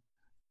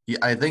 Yeah,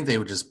 I think they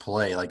would just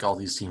play. Like all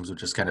these teams would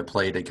just kind of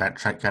play to kind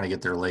of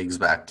get their legs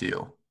back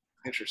too.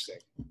 Interesting.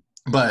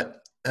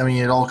 But I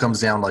mean, it all comes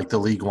down like the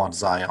league wants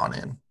Zion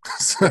in.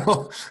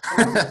 So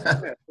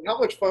How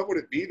much fun would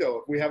it be though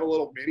if we have a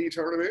little mini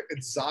tournament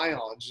and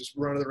Zion's just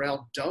running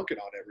around dunking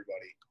on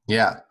everybody?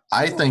 yeah,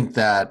 I think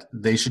that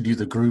they should do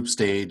the group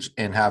stage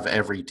and have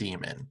every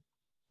team in.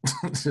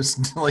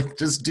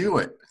 just do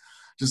it.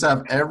 Just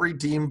have every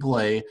team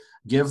play.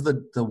 Give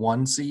the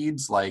one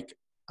seeds like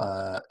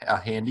a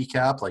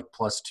handicap, like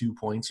plus 2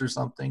 points or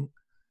something.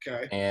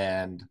 Okay.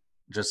 And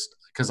just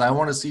because I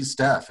want to see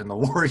Steph and the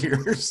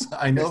Warriors.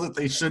 I know that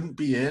they shouldn't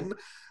be in,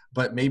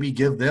 but maybe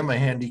give them a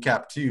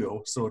handicap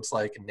too. So it's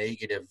like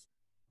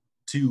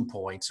 -2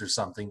 points or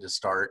something to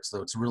start.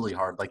 So it's really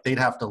hard. Like they'd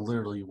have to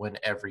literally win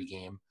every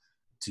game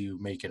to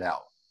make it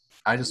out.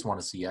 I just want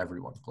to see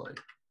everyone play.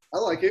 I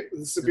like it.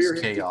 The severe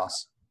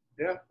chaos.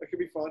 Yeah, that could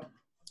be fun.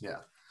 Yeah.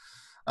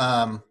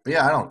 But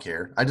yeah, I don't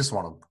care. I just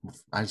want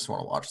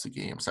to watch the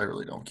games. I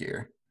really don't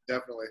care.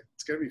 Definitely.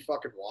 It's going to be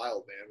fucking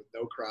wild, man, with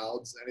no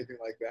crowds, anything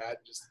like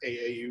that. Just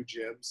AAU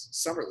gyms,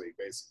 summer league,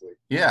 basically.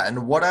 Yeah,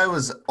 and what I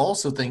was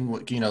also thinking,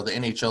 the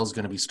NHL is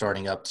going to be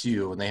starting up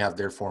too, and they have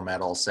their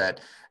format all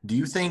set. Do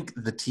you think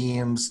the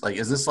teams, like,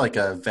 is this like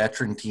a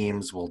veteran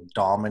teams will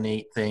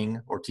dominate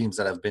thing, or teams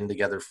that have been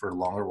together for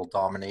longer will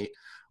dominate?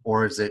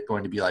 Or is it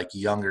going to be like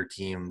younger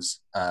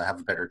teams have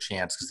a better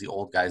chance because the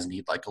old guys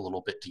need like a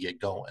little bit to get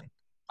going?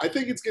 I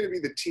think it's going to be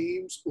the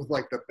teams with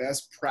like the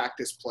best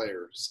practice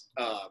players.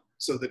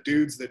 So the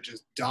dudes that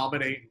just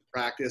dominate in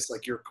practice,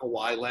 like your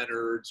Kawhi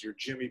Leonards, your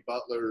Jimmy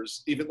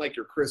Butlers, even like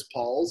your Chris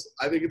Pauls.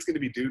 I think it's going to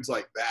be dudes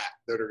like that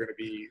are going to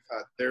be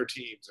their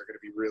teams are going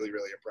to be really,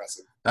 really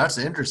impressive. That's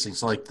interesting.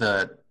 So like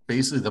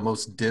basically the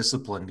most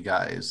disciplined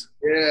guys.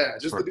 Yeah,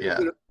 just the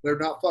dudes that they're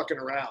not fucking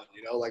around.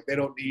 Like they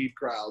don't need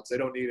crowds, they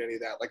don't need any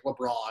of that. Like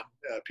LeBron,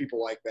 people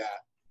like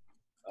that.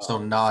 So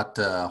not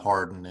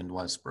Harden and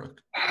Westbrook.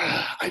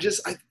 I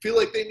feel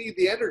like they need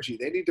the energy.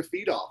 They need to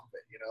feed off of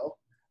it,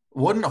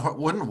 Wouldn't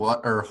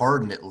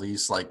Harden at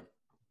least like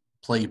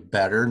play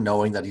better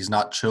knowing that he's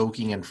not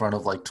choking in front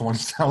of like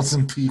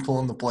 20,000 people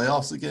in the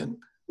playoffs again?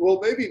 Well,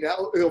 maybe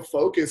now he'll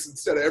focus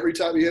instead of every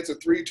time he hits a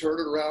three, turn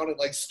it around and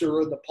like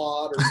stir in the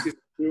pot or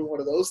doing one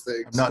of those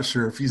things. I'm not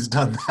sure if he's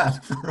done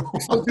that for a while.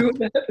 Still doing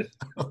that?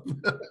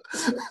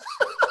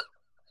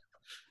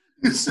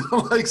 You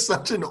sound like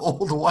such an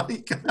old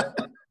white guy.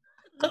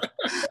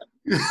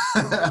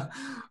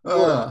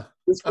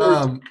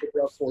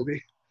 Rough for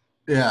me.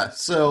 Yeah,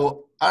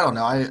 so I don't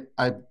know.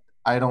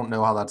 I don't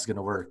know how that's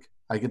gonna work.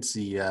 I could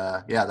see.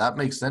 Yeah, that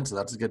makes sense.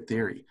 That's a good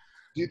theory.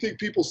 Do you think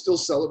people still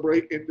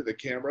celebrate into the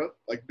camera,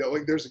 like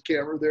knowing there's a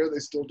camera there? They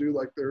still do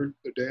like their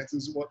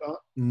dances and whatnot.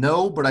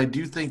 No, but I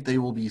do think they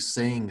will be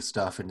saying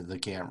stuff into the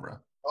camera.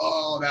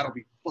 Oh, that'll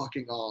be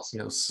fucking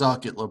awesome.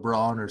 Suck it,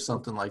 LeBron, or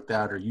something like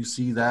that, or you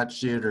see that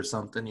shit, or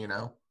something.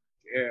 Yeah.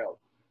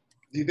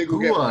 Do you think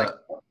we'll get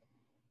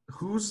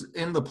who's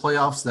in the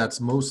playoffs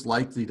that's most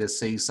likely to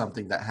say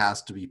something that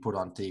has to be put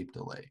on tape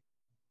delay?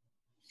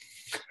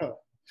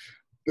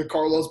 The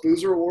Carlos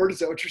Boozer Award? Is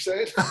that what you're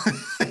saying?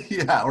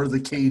 Yeah, or the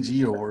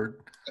KG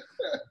Award.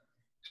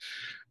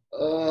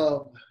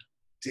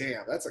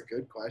 Damn, that's a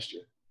good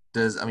question.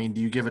 Do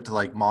you give it to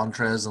like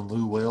Montrez and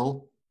Lou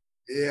Will?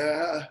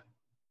 Yeah.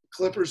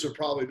 Clippers would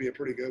probably be a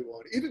pretty good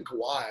one. Even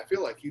Kawhi, I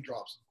feel like he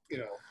drops,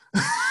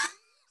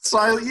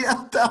 So,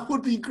 yeah, that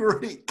would be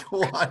great.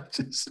 Kawhi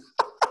just –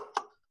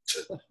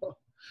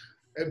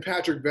 and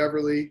Patrick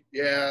Beverly,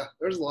 yeah,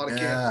 there's a lot of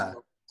cameras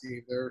on the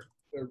team. They're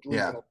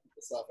bleeping all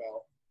the stuff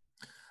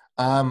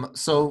out.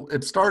 So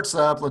it starts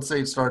up. Let's say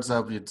it starts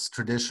up. It's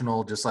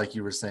traditional, just like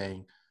you were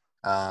saying.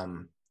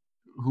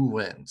 Who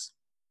wins?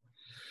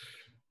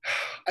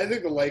 I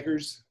think the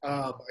Lakers.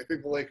 I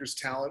think the Lakers'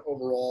 talent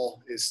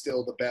overall is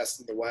still the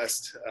best in the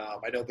West.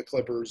 I know the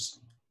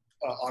Clippers,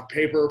 on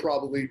paper, are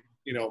probably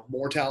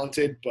more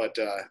talented, but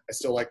I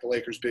still like the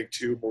Lakers' big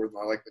two more than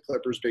I like the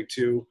Clippers' big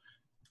two.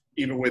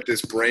 Even with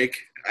this break,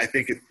 I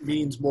think it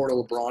means more to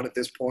LeBron at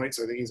this point,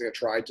 so I think he's going to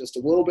try just a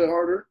little bit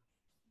harder.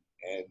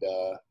 And,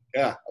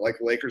 I like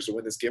the Lakers to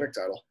win this gimmick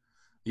title.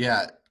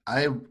 Yeah,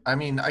 I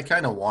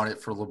kind of want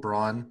it for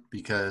LeBron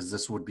because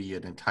this would be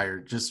an entire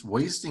 – just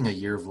wasting a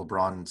year of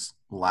LeBron's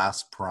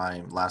last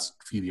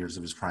few years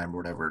of his prime or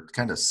whatever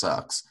kind of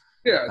sucks.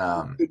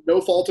 Yeah,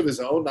 no fault of his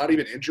own, not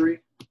even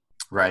injury.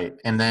 Right,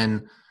 and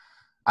then –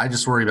 I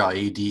just worry about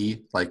AD,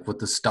 like with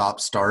the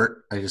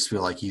stop-start. I just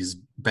feel like he's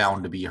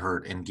bound to be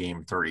hurt in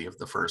Game 3 of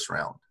the first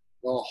round.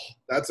 Well,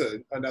 that's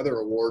another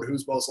award.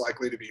 Who's most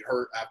likely to be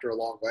hurt after a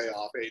long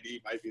layoff? AD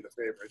might be the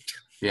favorite.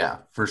 Yeah,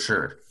 for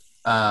sure.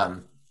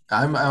 I'm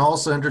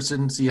also interested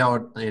in see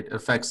how it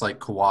affects like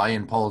Kawhi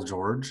and Paul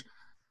George.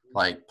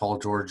 Like Paul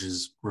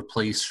George's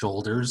replaced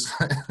shoulders,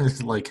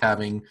 like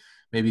having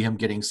maybe him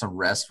getting some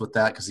rest with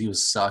that because he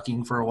was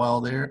sucking for a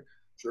while there.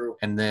 True.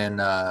 And then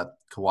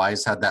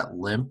Kawhi's had that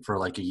limp for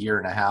like a year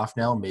and a half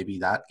now. Maybe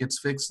that gets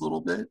fixed a little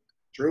bit.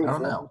 True. I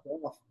don't know.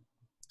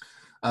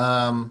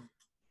 Did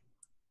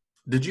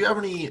you have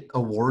any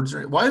awards?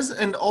 Why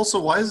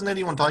isn't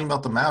anyone talking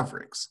about the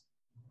Mavericks?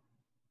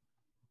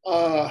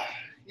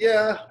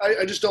 Yeah,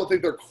 I just don't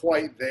think they're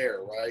quite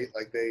there, right?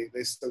 Like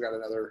they still got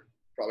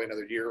probably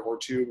another year or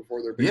two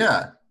before they're big.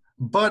 Yeah,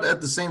 but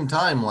at the same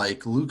time,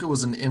 like Luka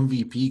was an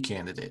MVP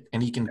candidate,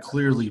 and he can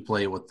clearly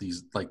play with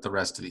the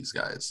rest of these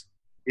guys.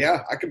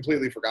 Yeah, I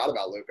completely forgot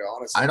about Luka,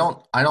 honestly.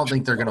 I don't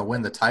think they're going to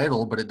win the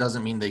title, but it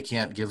doesn't mean they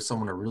can't give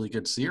someone a really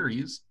good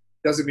series.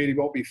 Doesn't mean he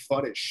won't be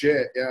fun as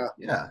shit. Yeah.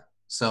 Yeah.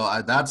 So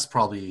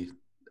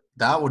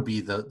that would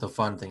be the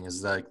fun thing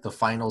is like the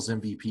finals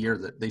MVP or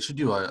they should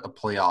do a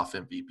playoff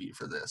MVP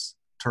for this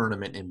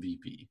tournament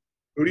MVP.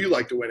 Who do you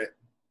like to win it?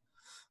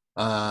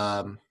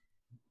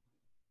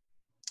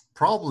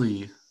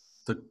 Probably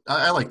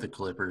I like the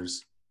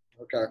Clippers.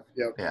 Okay.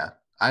 Yep. Yeah.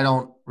 I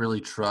don't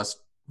really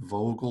trust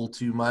Vogel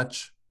too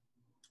much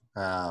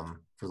for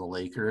the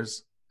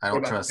Lakers. I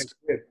don't trust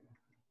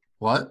 –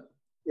 what?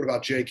 What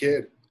about Jay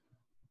Kidd?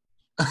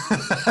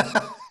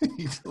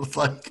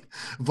 Like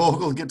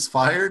Vogel gets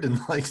fired in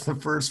like the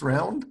first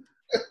round?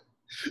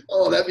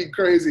 Oh, that'd be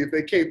crazy if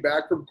they came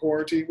back from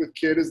quarantine with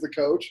Kidd as the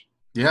coach.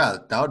 Yeah,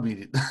 that would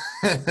be –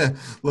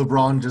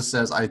 LeBron just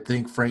says, I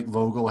think Frank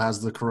Vogel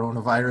has the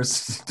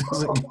coronavirus. He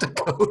doesn't get to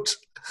coach.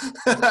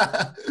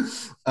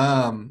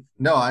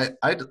 No, I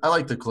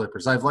like the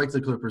Clippers. I've liked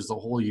the Clippers the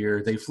whole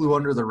year. They flew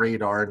under the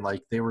radar and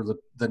like they were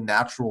the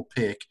natural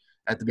pick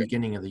at the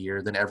beginning of the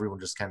year. Then everyone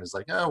just kind of is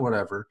like, oh,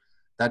 whatever.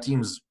 That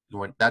team is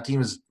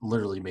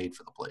literally made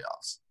for the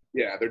playoffs.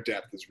 Yeah, their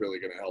depth is really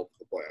going to help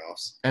the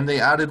playoffs. And they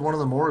added one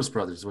of the Morris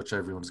brothers, which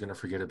everyone's going to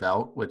forget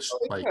about, which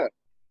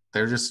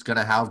they're just going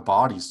to have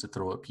bodies to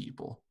throw at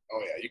people.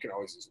 Oh, yeah, you can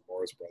always use a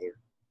Morris brother.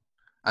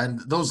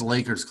 And those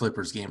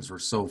Lakers-Clippers games were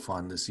so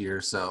fun this year,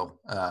 so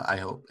I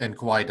hope – and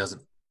Kawhi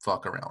doesn't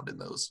fuck around in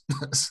those.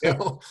 So, yeah,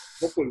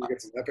 hopefully we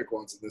get some epic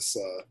ones in this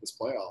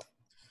playoff.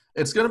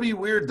 It's going to be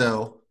weird,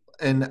 though,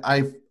 and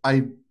I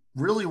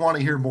really want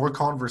to hear more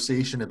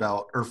conversation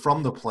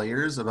from the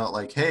players about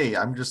like, hey,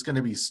 I'm just going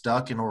to be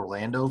stuck in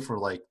Orlando for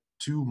like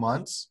 2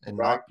 months and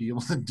not be able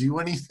to do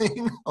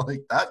anything.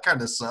 Like that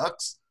kind of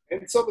sucks.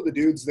 And some of the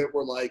dudes that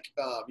were like,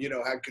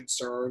 had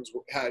concerns,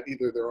 had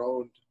either their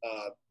own,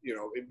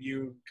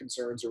 immune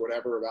concerns or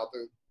whatever about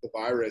the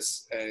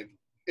virus, and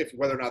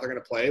whether or not they're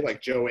going to play,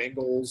 like Joe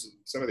Ingles and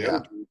some of the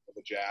other dudes of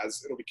the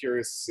Jazz. It'll be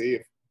curious to see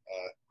if,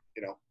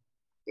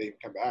 they can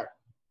come back.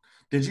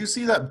 Did you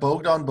see that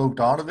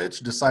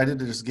Bogdanovich decided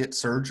to just get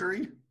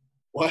surgery?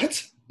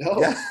 What? No.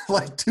 Yeah,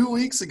 like 2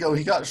 weeks ago,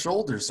 he got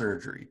shoulder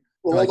surgery.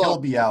 Well, he'll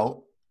be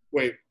out.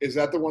 Wait, is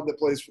that the one that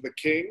plays for the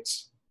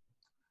Kings?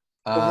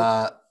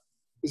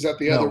 Is that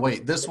the other? No,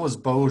 wait, this was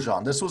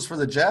Bojan. This was for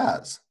the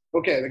Jazz.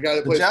 Okay, the guy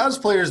that the Jazz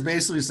players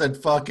basically said,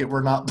 fuck it,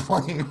 we're not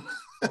playing.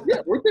 Yeah,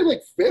 weren't they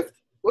like fifth?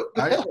 What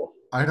the hell?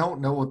 I don't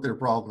know what their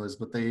problem is,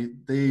 but they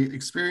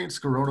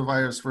experienced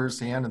coronavirus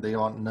firsthand and they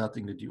want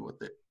nothing to do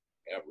with it.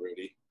 Yeah,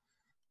 Rudy.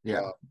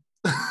 Yeah.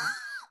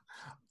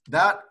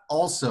 That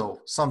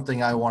also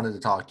something I wanted to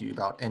talk to you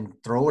about and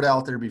throw it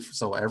out there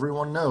so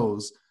everyone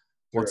knows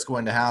what's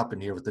going to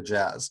happen here with the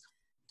Jazz.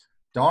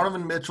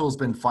 Donovan Mitchell's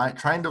been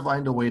trying to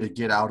find a way to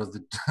get out of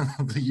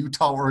the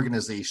Utah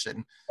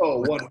organization.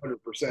 Oh,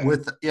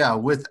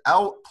 100%.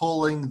 Without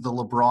pulling the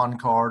LeBron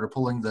card or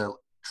pulling the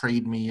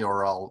trade me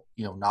or I'll,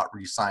 not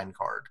re-sign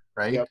card,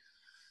 right? Yep.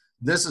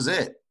 This is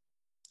it.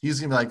 He's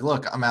going to be like,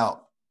 look, I'm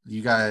out.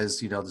 You guys,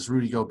 this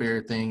Rudy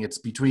Gobert thing, it's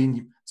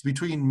between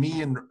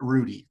me and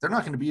Rudy. They're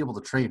not going to be able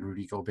to trade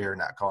Rudy Gobert in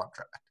that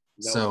contract.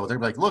 No. So they're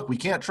like, look, we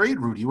can't trade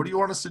Rudy. What do you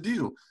want us to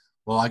do?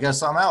 Well, I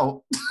guess I'm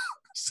out.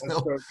 That's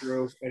so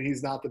true. And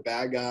he's not the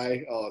bad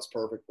guy. Oh, it's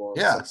perfect for him.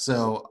 Yeah,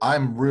 so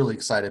I'm really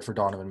excited for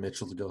Donovan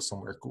Mitchell to go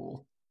somewhere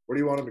cool. Where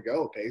do you want him to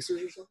go?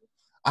 Pacers or something?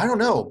 I don't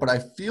know, but I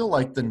feel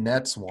like the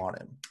Nets want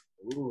him.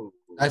 Ooh.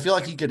 I feel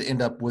like he could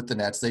end up with the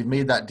Nets. They've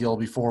made that deal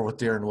before with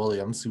Darren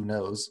Williams. Who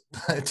knows?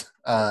 But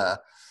I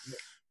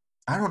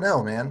don't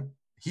know, man.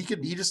 He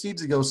just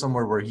needs to go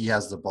somewhere where he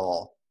has the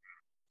ball.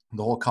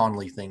 The whole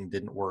Conley thing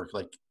didn't work.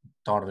 Like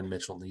Donovan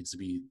Mitchell needs to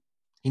be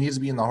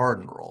in the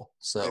Harden role.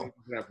 So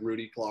have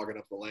Rudy clogging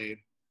up the lane.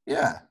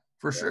 Yeah,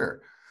 for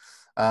sure.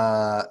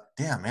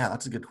 Damn, man,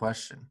 that's a good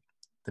question.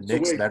 The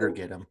Knicks better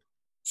get him.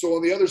 So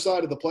on the other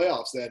side of the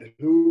playoffs, then,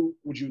 who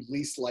would you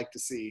least like to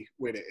see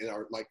win it?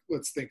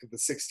 Let's think of the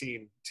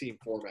 16-team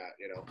format.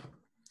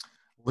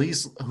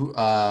 Least who?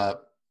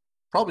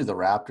 Probably the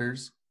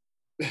Raptors.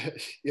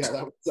 Yeah,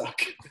 that would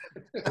suck.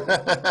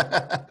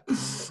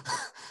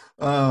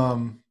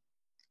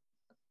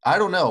 I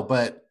don't know,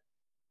 but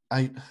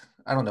I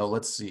don't know.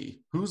 Let's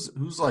see who's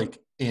like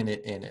in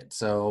it.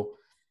 So,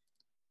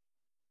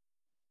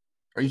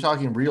 are you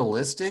talking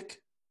realistic?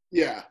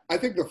 Yeah, I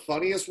think the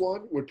funniest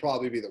one would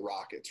probably be the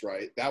Rockets,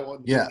 right? That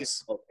one.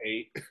 Yes.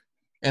 8.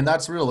 And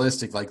that's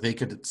realistic. Like they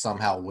could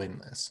somehow win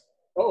this.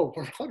 Oh,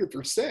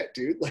 100%,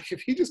 dude. Like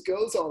if he just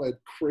goes on a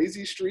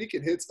crazy streak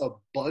and hits a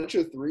bunch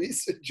of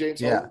threes,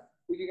 James Harden,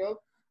 speaking of.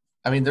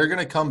 I mean, they're going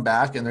to come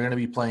back and they're going to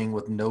be playing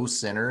with no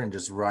center and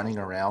just running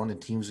around,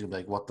 and teams are going to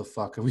be like, what the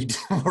fuck are we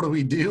doing? What do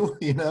we do?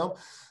 You know?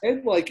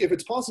 And, like, if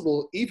it's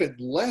possible, even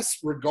less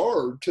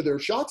regard to their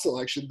shot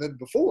selection than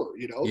before,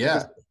 Yeah.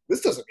 because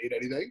this doesn't mean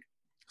anything.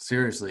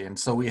 Seriously. And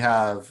so we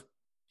have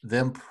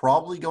them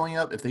probably going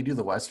up, if they do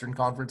the Western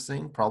Conference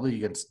thing, probably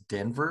against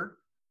Denver.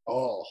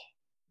 Oh.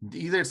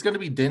 Either it's going to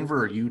be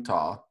Denver or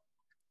Utah.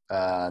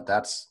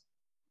 That's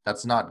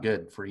not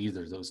good for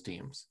either of those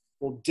teams.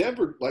 Well,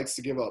 Denver likes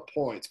to give up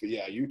points, but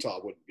yeah, Utah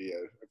wouldn't be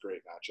a great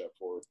matchup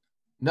for it.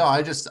 No,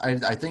 I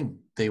think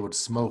they would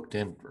smoke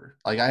Denver.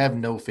 Like, I have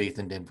no faith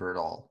in Denver at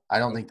all. I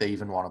don't think they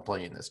even want to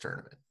play in this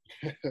tournament.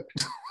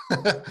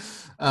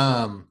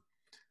 On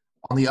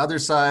the other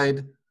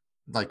side,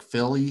 like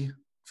Philly,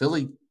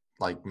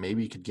 like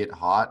maybe could get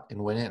hot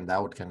and win it, and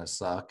that would kind of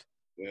suck.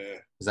 Yeah,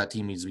 because that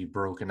team needs to be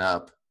broken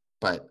up.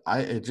 But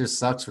it just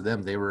sucks for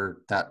them. They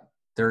were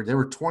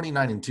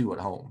 29-2 at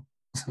home.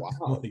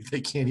 wow. Like,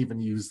 they can't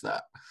even use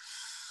that.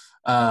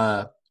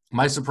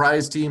 My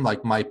surprise team,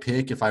 like my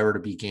pick, if I were to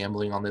be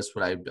gambling on this,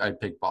 I'd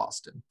pick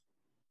Boston.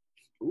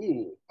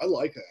 Ooh, I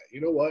like that.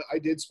 You know what? I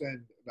did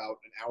spend about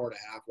an hour and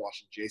a half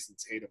watching Jason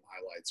Tatum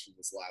highlights from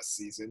this last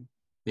season.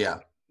 Yeah.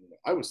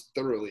 I was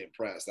thoroughly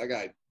impressed. That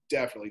guy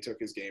definitely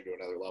took his game to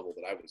another level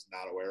that I was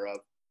not aware of.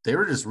 They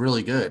were just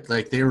really good.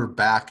 Like, they were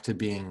back to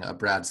being a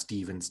Brad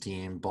Stevens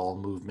team, ball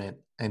movement,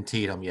 and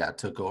Tatum,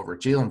 took over.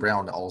 Jaylen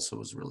Brown also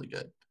was really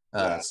good.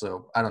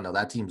 So, I don't know.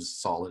 That team's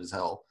solid as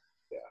hell.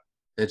 Yeah.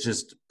 It's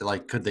just,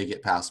 like, could they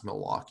get past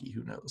Milwaukee?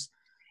 Who knows?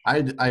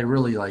 I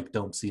really,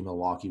 don't see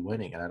Milwaukee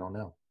winning, and I don't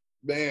know.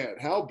 Man,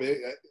 how big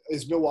 –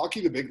 is Milwaukee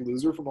the big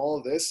loser from all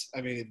of this?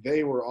 I mean,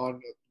 they were on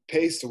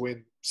pace to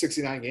win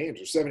 69 games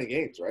or 70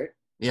 games, right?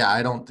 Yeah,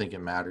 I don't think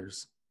it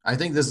matters. I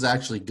think this is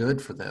actually good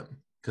for them.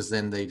 Because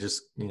then they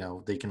just,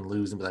 they can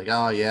lose and be like,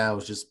 oh, yeah, it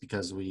was just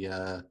because we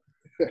had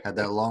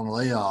that long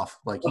layoff.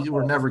 Like, you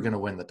were never going to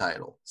win the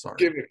title. Sorry.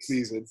 Give it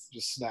seasons.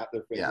 Just snap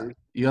their fingers.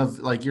 Yeah. You have,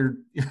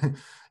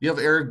 you have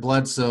Eric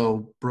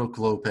Bledsoe, Brooke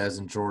Lopez,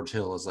 and George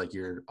Hill as,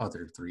 your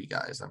other three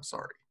guys. I'm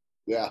sorry.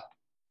 Yeah.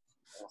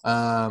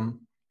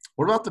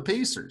 What about the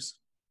Pacers?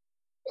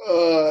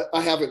 I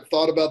haven't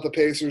thought about the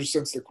Pacers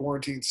since the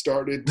quarantine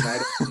started. I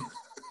don't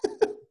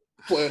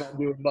plan on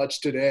doing much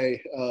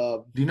today.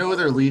 Do you know who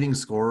their leading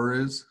scorer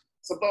is?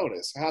 It's a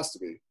bonus. It has to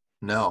be.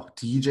 No,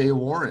 TJ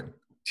Warren.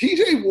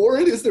 TJ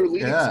Warren is their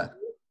leading scorer?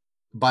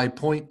 By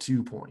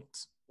 0.2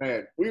 points.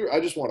 Man, I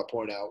just want to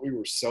point out we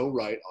were so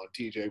right on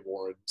TJ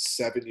Warren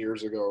 7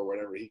 years ago or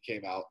whenever he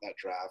came out in that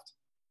draft.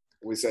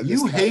 We said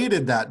you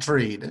hated that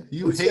trade.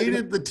 You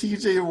hated the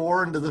TJ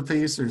Warren to the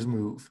Pacers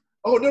move.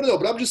 Oh, no.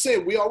 But I'm just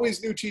saying, we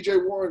always knew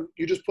TJ Warren,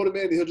 you just put him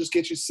in, he'll just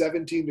get you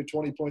 17 to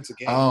 20 points a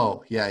game.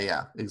 Oh,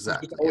 yeah,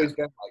 exactly. It's always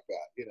been like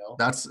that,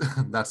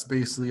 That's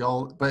basically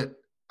all. But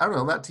I don't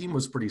know. That team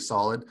was pretty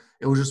solid.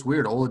 It was just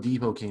weird.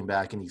 Oladipo came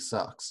back and he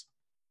sucks.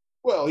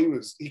 Well,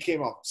 he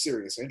came off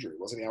serious injury.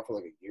 Wasn't he out for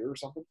a year or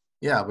something?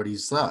 Yeah, but he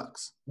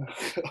sucks.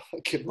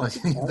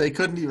 They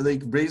couldn't even – they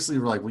basically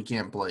were like, we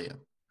can't play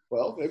him.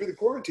 Well, maybe the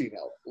quarantine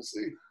helped.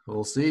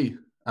 We'll see.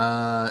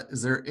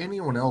 Is there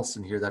anyone else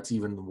in here that's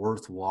even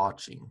worth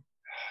watching?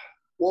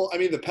 Well, I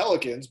mean, the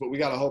Pelicans, but we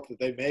got to hope that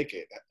they make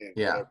it.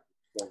 Yeah.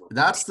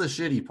 That's the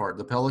shitty part.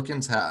 The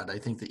Pelicans had, I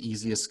think, the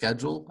easiest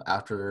schedule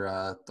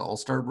after the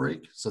All-Star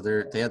break. So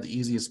they had the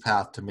easiest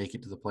path to make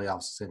it to the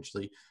playoffs,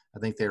 essentially. I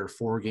think they were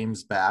 4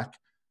 games back,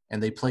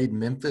 and they played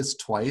Memphis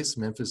twice.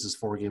 Memphis is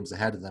 4 games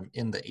ahead of them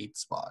in the 8th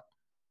spot,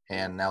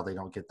 and now they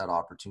don't get that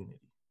opportunity.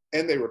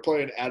 And they were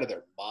playing out of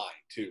their mind,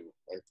 too.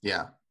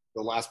 Yeah.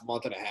 The last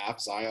month and a half,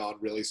 Zion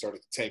really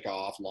started to take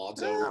off.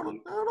 Lonzo. I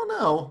don't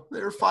know.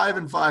 They were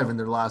 5-5 in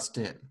their last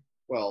 10.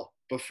 Well,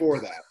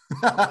 before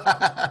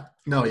that.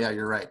 No, yeah,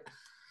 you're right.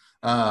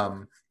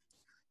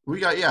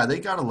 They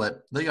gotta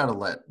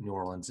let New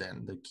Orleans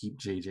in to keep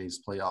JJ's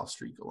playoff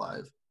streak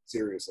alive.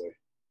 Seriously.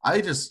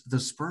 The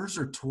Spurs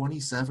are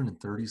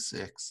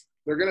 27-36.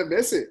 They're gonna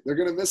miss it. They're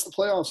gonna miss the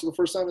playoffs for the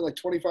first time in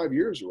 25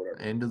 years or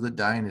whatever. End of the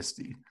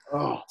dynasty.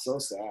 Oh, so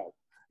sad.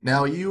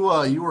 Now you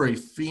were a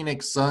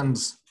Phoenix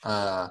Suns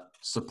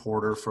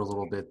supporter for a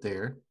little bit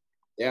there.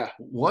 Yeah.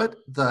 What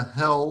the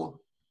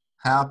hell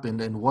happened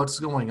and what's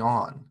going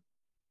on?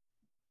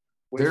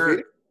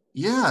 They're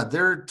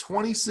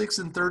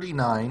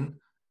 26-39.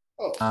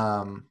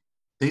 Oh.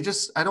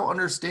 I don't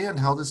understand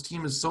how this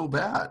team is so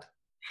bad.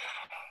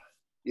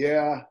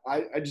 Yeah,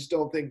 I just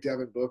don't think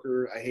Devin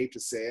Booker, I hate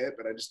to say it,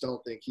 but I just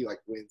don't think he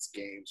wins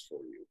games for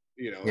you.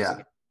 As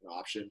an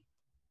option.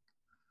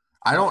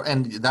 I don't,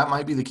 and that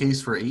might be the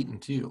case for Ayton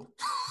too,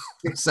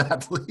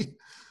 sadly.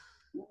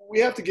 We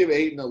have to give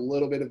Ayton a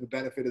little bit of the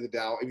benefit of the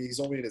doubt. I mean,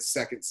 he's only in his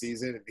second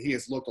season, and he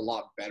has looked a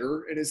lot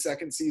better in his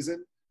second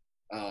season.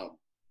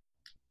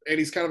 And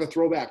he's kind of a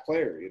throwback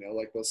player,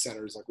 like those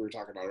centers like we were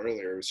talking about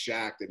earlier. With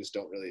Shaq, they just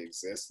don't really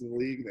exist in the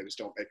league. They just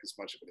don't make as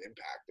much of an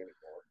impact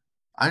anymore.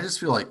 I just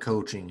feel like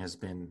coaching has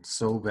been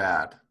so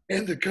bad.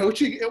 And the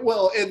coaching,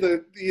 and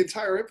the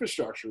entire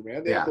infrastructure,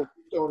 man. They have the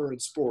worst owner in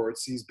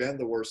sports. He's been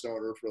the worst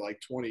owner for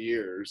 20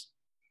 years.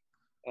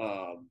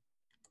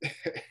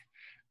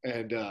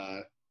 And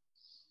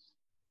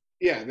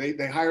yeah,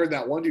 they hired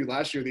that one dude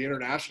last year, the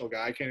international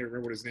guy. I can't even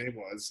remember what his name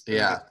was.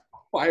 Yeah.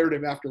 Fired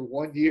him after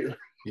 1 year.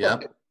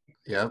 Yep.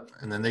 Yep.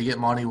 And then they get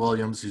Monty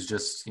Williams, who's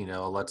just,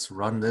 let's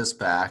run this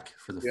back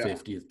for the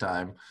 50th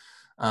time.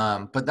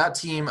 But that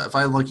team, if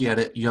I look at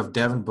it, you have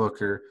Devin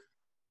Booker,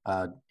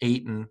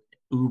 Ayton,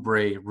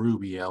 Oubre,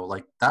 Rubio.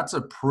 Like, that's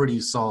a pretty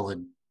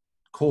solid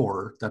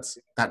core.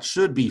 That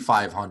should be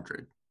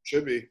 500.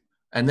 Should be.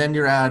 And then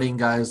you're adding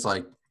guys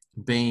like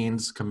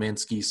Baines,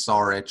 Kaminsky,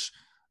 Saric,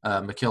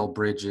 Mikal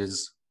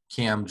Bridges,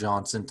 Cam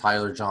Johnson,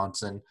 Tyler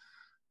Johnson.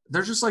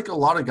 There's just like a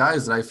lot of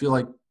guys that I feel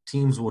like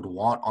teams would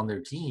want on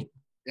their team.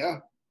 Yeah,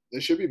 they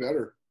should be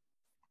better.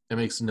 It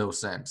makes no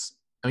sense.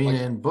 I mean,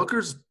 and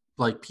Booker's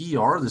like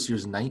PR this year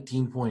is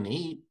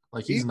 19.8.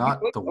 Like, he's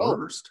not the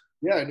worst.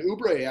 Yeah, and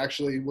Oubre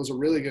actually was a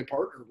really good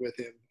partner with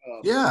him.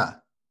 Yeah.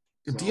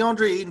 So.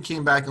 DeAndre Ayton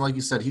came back, and like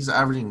you said, he's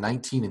averaging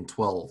 19 and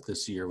 12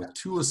 this year with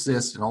 2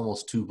 assists and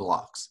almost 2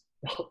 blocks.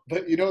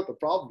 But you know what the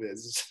problem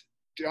is?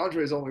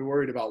 DeAndre is only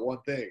worried about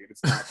one thing, and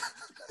it's not.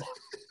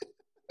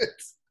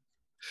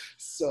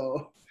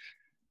 So.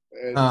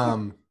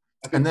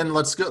 And then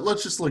let's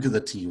just look at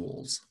the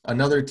T-Wolves.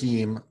 Another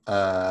team,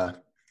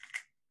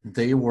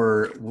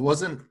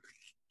 wasn't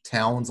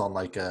Towns on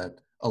like a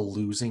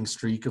losing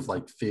streak of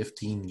like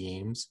 15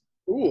 games?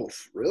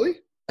 Oof, really?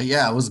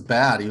 Yeah, it was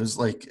bad. He was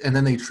like, and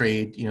then they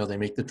trade, they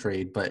make the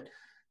trade, but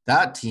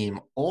that team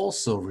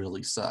also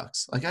really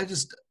sucks. Like, I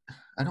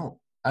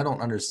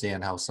don't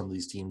understand how some of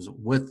these teams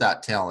with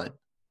that talent,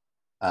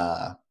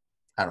 I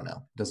don't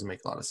know, doesn't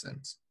make a lot of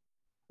sense.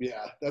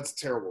 Yeah, that's a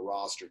terrible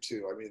roster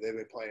too. I mean, they've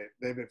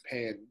been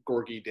paying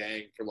Gorgie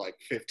Dang for like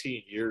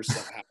 15 years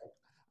somehow.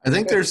 I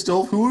think they're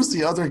still. Who's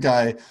the other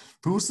guy?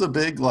 Who's the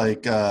big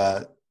like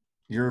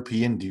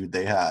European dude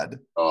they had?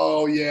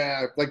 Oh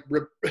yeah, like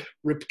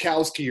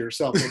Ripkowski or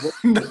something.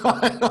 No,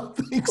 I don't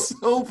think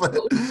so. But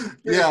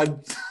yeah,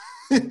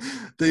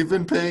 they've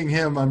been paying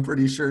him. I'm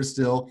pretty sure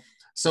still.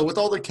 So with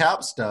all the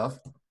cap stuff,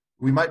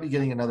 we might be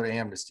getting another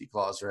amnesty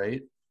clause,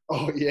 right?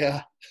 Oh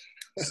yeah.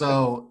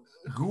 So.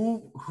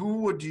 Who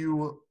would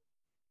you,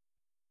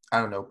 I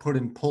don't know, put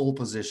in pole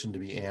position to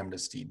be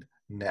amnestied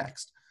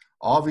next?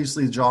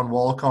 Obviously, the John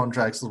Wall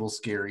contract's a little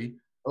scary,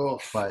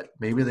 but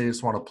maybe they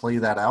just want to play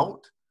that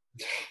out.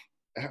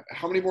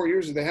 How many more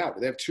years do they have? Do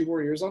they have 2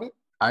 more years on it?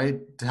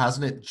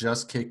 Hasn't it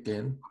just kicked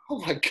in? Oh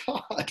my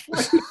God! Why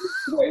did you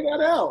play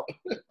that out?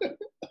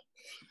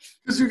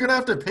 Because you're gonna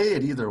have to pay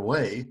it either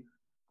way.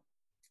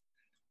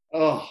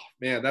 Oh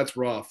man, that's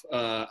rough.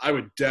 I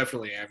would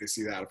definitely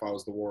amnesty that if I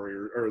was the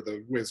Warrior or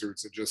the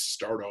Wizards and just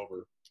start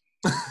over.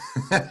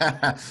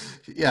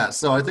 Yeah,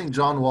 so I think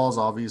John Wall's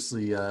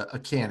obviously a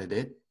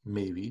candidate,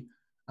 maybe.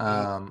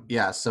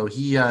 Yeah, so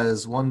he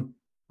has one.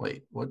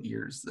 Wait, what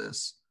year is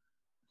this?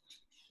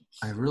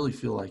 I really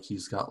feel like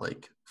he's got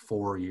like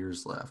 4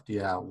 years left.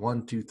 Yeah,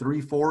 1, 2,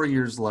 3, 4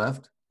 years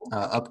left,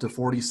 up to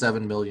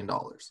 $47 million.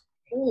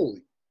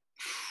 Holy,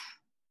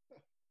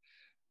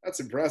 that's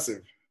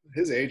impressive.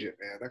 His agent,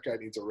 man, that guy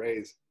needs a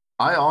raise.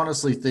 I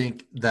honestly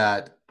think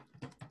that,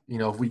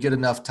 if we get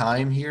enough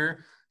time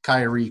here,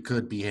 Kyrie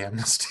could be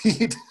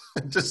amnestied.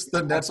 Just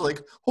the Nets are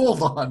like,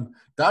 hold on,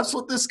 that's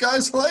what this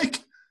guy's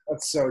like?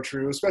 That's so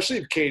true, especially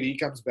if KD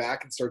comes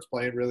back and starts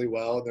playing really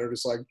well, and they're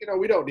just like,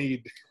 we don't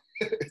need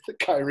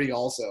Kyrie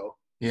also.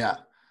 Yeah.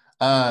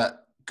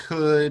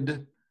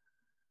 Could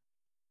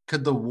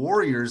the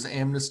Warriors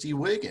amnesty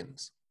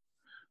Wiggins?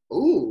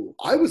 Ooh,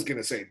 I was going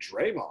to say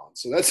Draymond,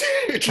 so that's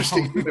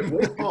interesting.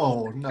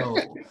 No.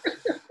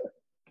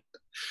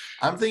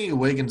 I'm thinking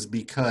Wiggins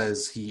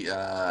because he,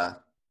 I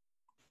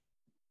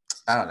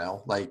don't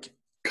know, like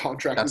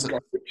contract is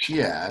garbage.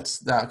 Yeah,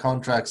 that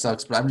contract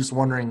sucks, but I'm just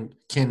wondering,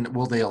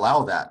 will they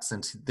allow that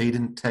since they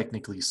didn't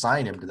technically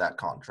sign him to that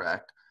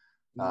contract?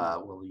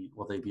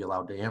 Will they be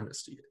allowed to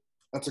amnesty it?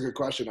 That's a good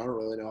question. I don't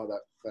really know how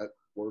that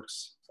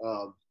works.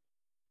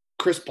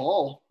 Chris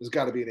Paul has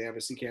got to be an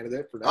amnesty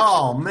candidate for next year.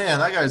 Oh, man,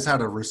 that guy's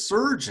had a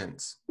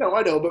resurgence. No,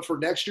 I know, but for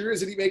next year,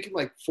 isn't he making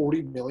like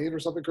 $40 million or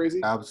something crazy?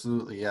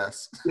 Absolutely,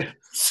 yes. Yeah,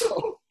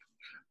 so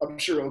I'm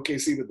sure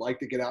OKC would like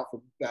to get out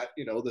from that,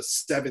 the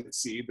 7th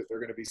seed that they're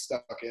going to be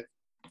stuck in.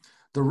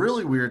 The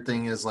really weird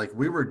thing is, like,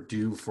 we were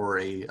due for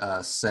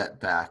a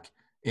setback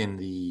in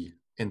the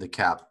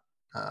cap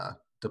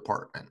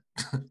department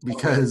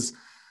because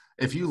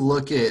if you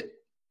look at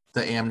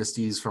the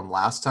amnesties from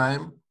last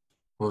time,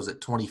 what was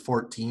it,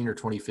 2014 or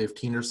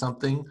 2015 or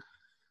something?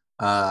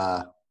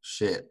 Those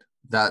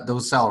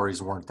salaries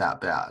weren't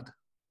that bad.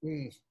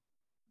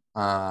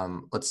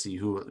 Let's see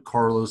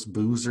Carlos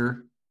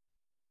Boozer,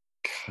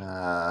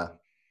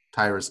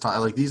 Tyrus,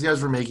 like these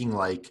guys were making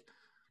like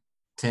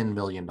 $10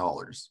 million,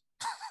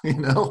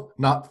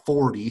 not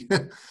 40.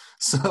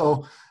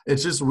 So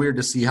it's just weird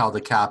to see how the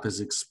cap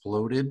has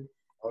exploded.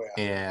 Oh,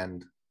 yeah.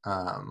 And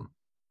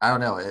I don't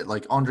know,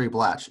 like Andre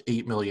Blatch,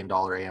 $8 million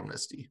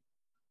amnesty.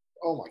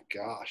 Oh my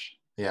gosh.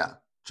 Yeah.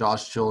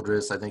 Josh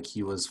Childress, I think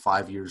he was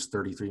 5 years,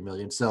 $33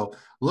 million. So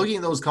looking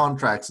at those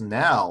contracts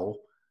now,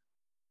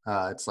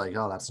 it's like,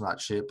 oh, that's not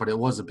shit. But it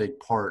was a big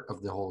part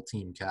of the whole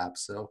team cap.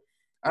 So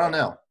I don't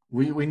know.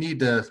 We need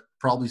to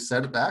probably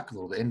set it back a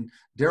little bit. And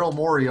Daryl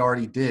Morey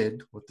already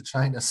did with the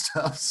China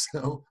stuff,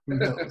 so who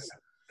knows?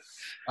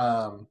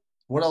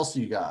 What else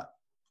do you got?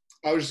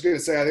 I was just going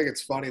to say, I think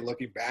it's funny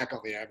looking back on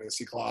the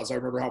amnesty clause. I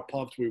remember how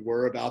pumped we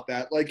were about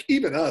that. Like,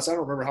 even us, I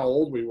don't remember how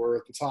old we were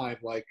at the time,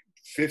 like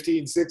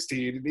 15,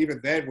 16. And even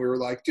then we were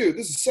like, dude,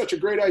 this is such a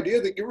great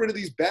idea that get rid of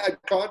these bad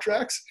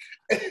contracts.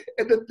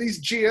 And then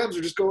these GMs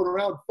are just going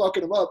around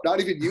fucking them up, not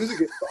even using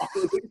it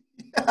properly.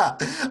 Yeah,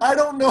 I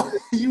don't know.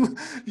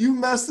 You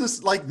mess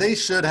this, like they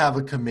should have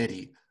a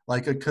committee.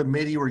 Like a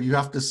committee where you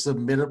have to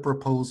submit a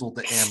proposal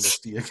to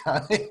amnesty a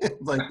guy.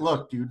 Like,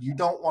 look, dude, you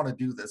don't want to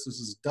do this. This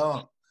is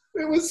dumb.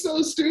 It was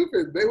so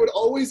stupid. They would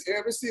always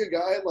amnesty a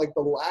guy in like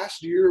the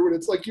last year when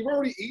it's like you've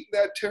already eaten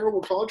that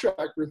terrible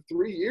contract for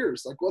 3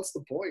 years. Like, what's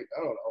the point? I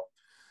don't know.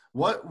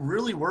 What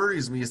really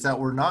worries me is that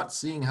we're not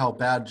seeing how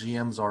bad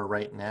GMs are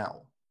right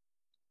now.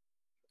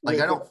 Like,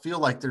 I don't feel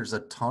like there's a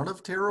ton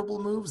of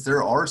terrible moves.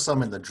 There are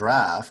some in the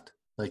draft.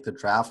 Like, the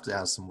draft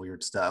has some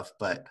weird stuff.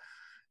 But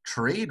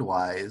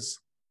trade-wise,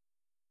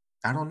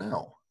 I don't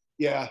know.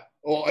 Yeah.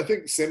 Well, I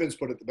think Simmons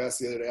put it the best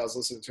the other day. I was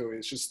listening to him.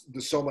 It's just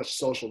there's so much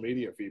social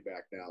media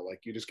feedback now. Like,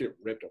 you just get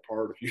ripped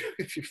apart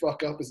if you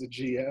fuck up as a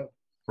GM.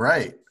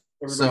 Right.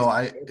 So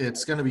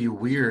it's going to be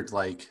weird,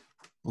 like,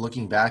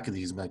 looking back at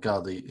these, like,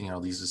 oh,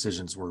 these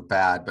decisions were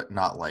bad, but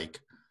not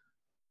like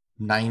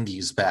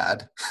 90s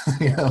bad,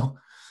 you know?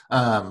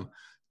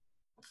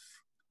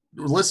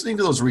 Listening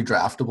to those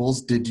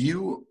redraftables, did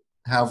you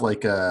have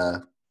like I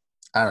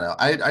don't know,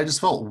 I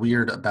just felt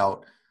weird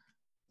about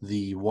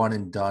the one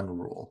and done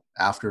rule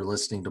after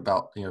listening to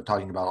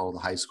talking about all the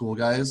high school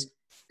guys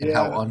and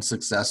how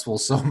unsuccessful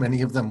so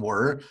many of them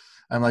were.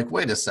 I'm like,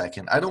 wait a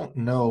second, I don't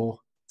know,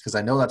 because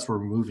I know that's where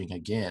we're moving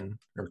again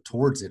or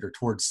towards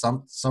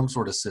some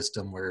sort of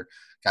system where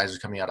guys are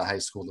coming out of high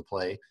school to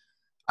play.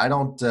 I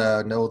don't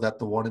know that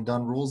the one and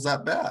done rule is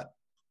that bad.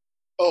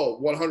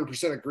 Oh,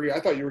 100% agree. I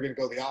thought you were going to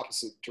go the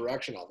opposite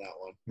direction on that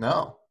one.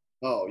 No.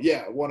 Oh,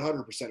 yeah,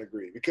 100%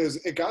 agree. Because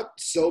it got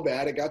so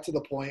bad, it got to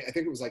the point, I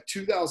think it was like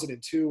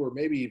 2002 or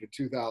maybe even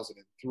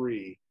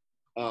 2003,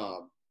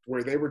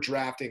 where they were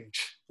drafting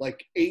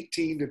like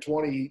 18 to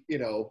 20,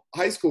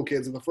 high school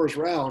kids in the first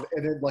round,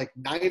 and then like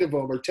 9 of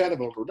them or 10 of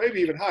them, or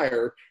maybe even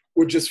higher,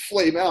 would just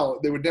flame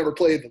out. They would never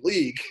play in the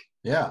league.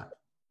 Yeah.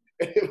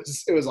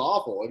 It was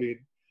awful. I mean.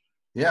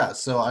 Yeah,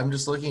 so I'm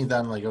just looking at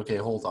that and like, okay,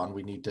 hold on,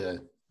 we need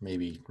to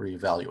maybe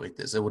reevaluate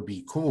this. It would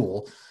be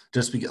cool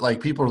just because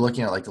like people are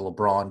looking at like the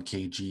LeBron,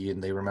 KG,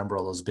 and they remember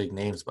all those big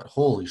names, but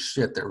holy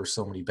shit, there were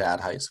so many bad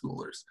high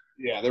schoolers.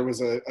 Yeah, there was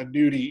a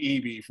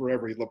nudie EB for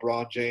every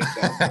LeBron James.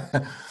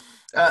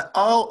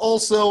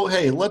 Also,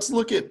 hey, let's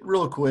look at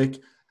real quick.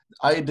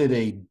 I did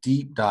a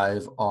deep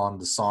dive on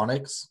the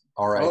Sonics.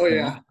 All right. Oh,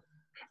 yeah.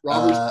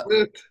 Robert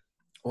Smith.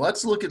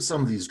 Let's look at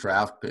some of these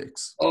draft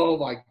picks. Oh,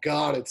 my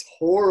God, it's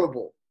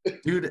horrible.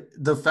 Dude,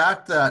 the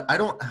fact that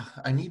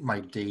I need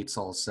my dates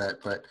all set,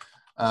 but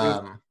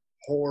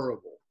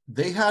horrible.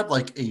 They had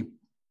like a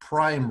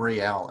prime Ray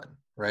Allen,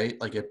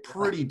 right? Like a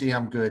pretty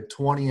damn good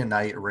 20 a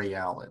night Ray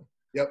Allen.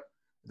 Yep.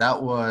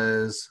 That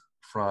was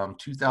from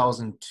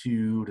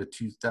 2002 to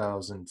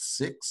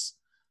 2006,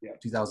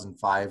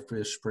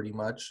 2005-ish pretty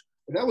much.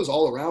 And that was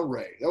all around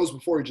Ray. That was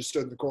before he just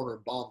stood in the corner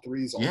and bombed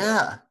threes all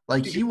day.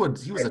 Like he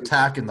was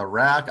attacking the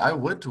rack. I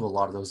went to a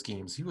lot of those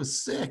games. He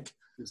was sick.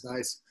 He was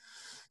nice.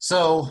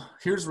 So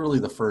here's really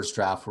the first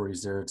draft where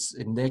he's there. It's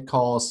Nick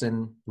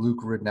Collison,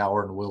 Luke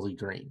Ridnour, and Willie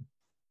Green.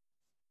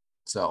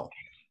 So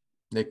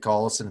Nick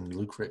Collison and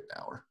Luke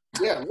Ridnour.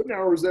 Yeah,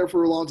 Ridnour was there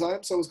for a long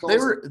time. So was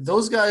Collison.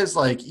 Those guys,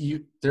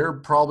 they're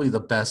probably the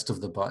best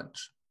of the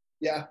bunch.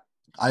 Yeah.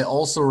 I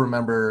also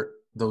remember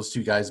those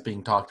two guys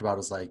being talked about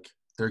as like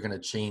they're going to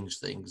change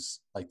things.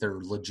 Like they're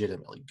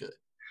legitimately good.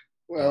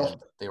 Well,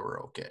 and they were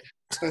okay.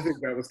 I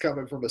think that was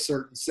coming from a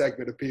certain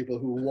segment of people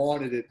who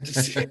wanted it to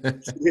see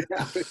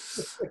happen.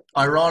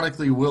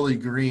 Ironically, Willie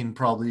Green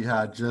probably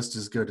had just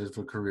as good of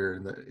a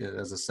career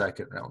as a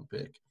second-round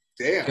pick.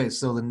 Damn. Okay,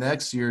 so the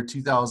next year,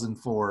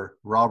 2004,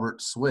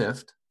 Robert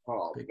Swift,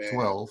 pick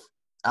 12,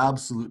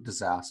 absolute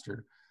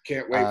disaster.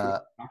 Can't wait for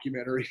the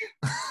documentary.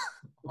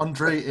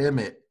 Andre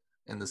Emmett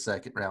in the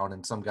second round,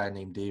 and some guy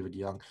named David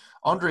Young.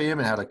 Andre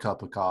Emmett had a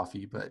cup of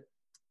coffee, but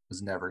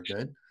was never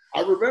good.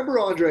 I remember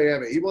Andre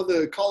Emmett. He won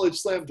the college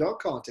slam dunk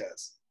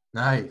contest.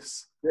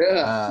 Nice.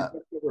 Yeah.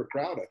 We're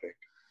proud, I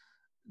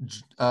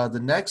think. The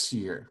next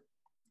year,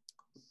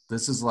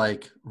 this is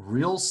like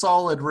real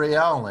solid Ray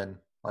Allen.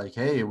 Like,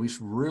 hey, we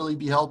should really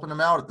be helping him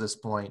out at this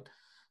point.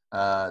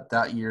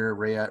 That year,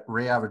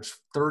 Ray averaged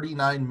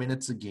 39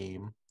 minutes a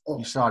game. Oh.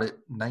 He shot it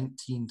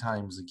 19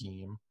 times a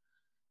game.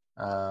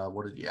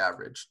 What did he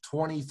average?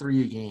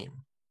 23 a game.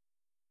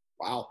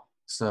 Wow.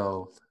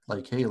 So,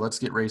 like, hey, let's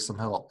get Ray some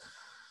help.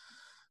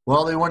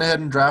 Well, they went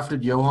ahead and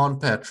drafted Johan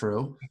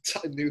Petro.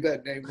 I knew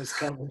that name was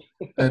coming.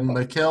 And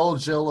Mikel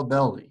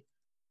Gilabelli.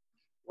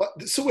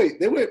 What? So wait,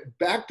 they went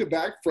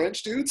back-to-back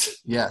French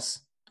dudes?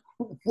 Yes.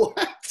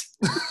 What?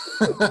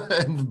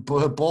 And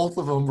both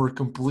of them were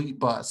complete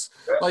busts.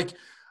 Like,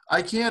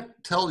 I can't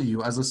tell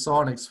you as a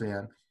Sonics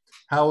fan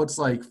how it's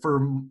like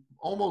for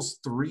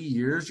almost 3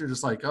 years, you're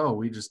just like, oh,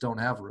 we just don't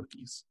have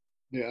rookies.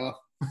 Yeah.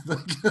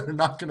 They're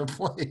not going to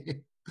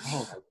play.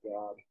 Oh, my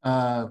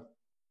God.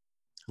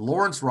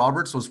 Lawrence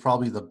Roberts was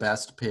probably the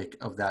best pick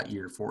of that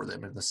year for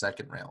them in the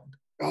second round.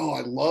 Oh,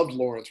 I loved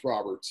Lawrence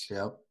Roberts.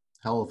 Yep.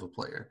 Hell of a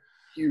player.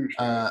 Huge.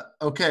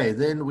 Okay,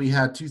 then we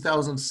had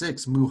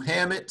 2006,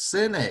 Muhammad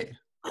Sene.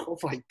 Oh,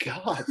 my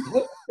God.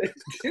 What are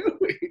they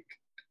doing?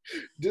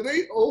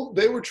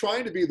 They were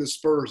trying to be the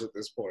Spurs at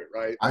this point,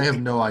 right? I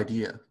have no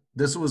idea.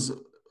 This was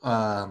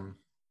Wally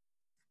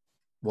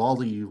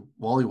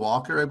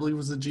Walker, I believe,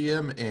 was the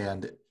GM,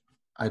 and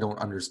I don't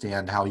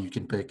understand how you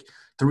can pick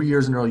 3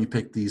 years in a row. You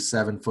pick these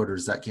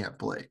 7-footers that can't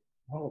play.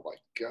 Oh my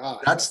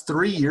God, that's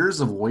 3 years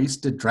of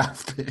wasted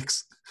draft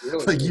picks.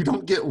 Really? Like you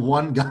don't get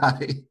one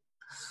guy.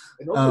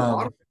 And those were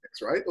lottery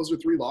picks, right? Those were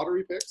 3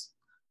 lottery picks.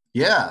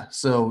 Yeah,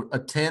 so a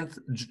 10th.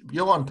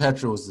 Johan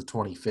Petra was the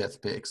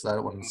 25th pick, so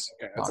that one's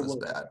not as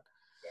bad.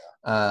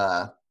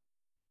 Yeah.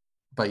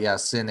 But yeah,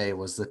 Sine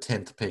was the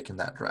 10th pick in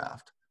that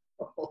draft.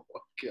 Oh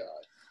my God.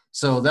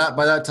 So that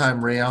by that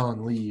time, Ray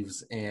Allen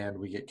leaves, and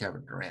we get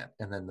Kevin Durant,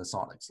 and then the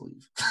Sonics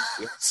leave.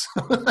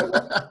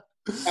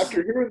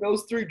 After hearing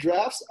those 3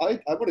 drafts, I'm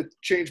going to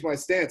change my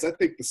stance. I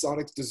think the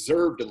Sonics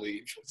deserve to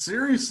leave.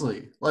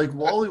 Seriously, like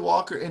Wally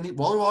Walker, and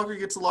Wally Walker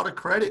gets a lot of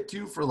credit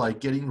too for like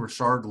getting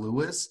Rashard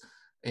Lewis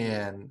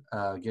and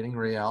getting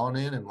Ray Allen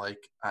in, and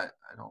like I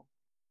don't.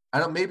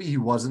 Maybe he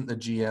wasn't the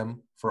GM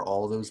for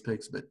all of those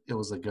picks, but it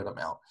was a good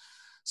amount.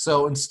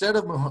 So instead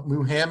of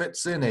Muhammad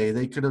Sine,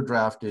 they could have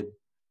drafted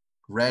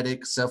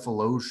Reddick,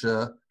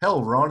 Cephalosha.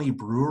 Hell, Ronnie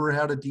Brewer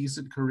had a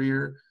decent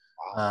career.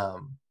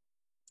 Wow.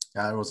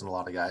 There wasn't a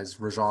lot of guys.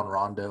 Rajon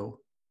Rondo,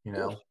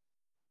 that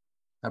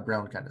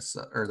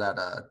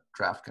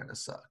draft kind of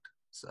sucked.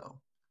 So,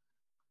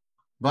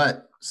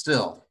 but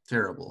still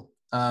terrible.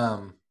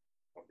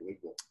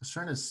 Unbelievable. I was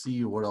trying to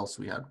see what else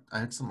we had. I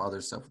had some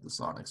other stuff with the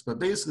Sonics, but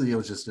basically it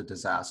was just a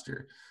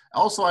disaster.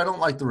 Also, I don't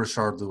like the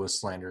Rashard Lewis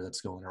slander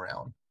that's going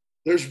around.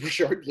 There's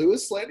Rashard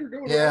Lewis slander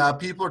going around? Yeah,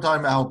 people are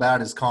talking about how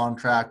bad his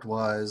contract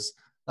was.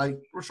 Like,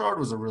 Rashard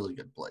was a really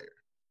good player.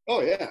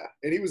 Oh, yeah.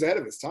 And he was ahead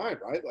of his time,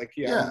 right? Like,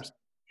 he averaged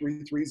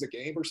 3 threes a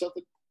game or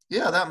something.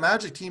 Yeah, that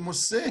Magic team was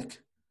sick.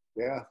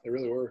 Yeah, they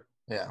really were.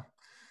 Yeah.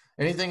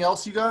 Anything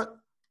else you got?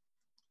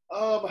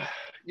 I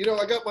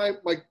got my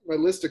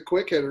list of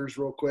quick hitters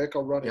real quick.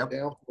 I'll run it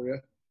down for you.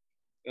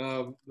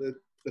 The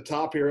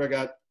top here, I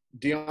got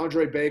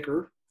DeAndre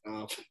Baker.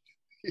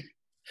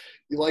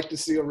 You like to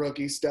see a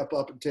rookie step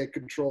up and take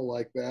control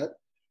like that.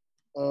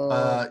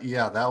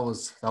 Yeah, that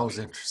was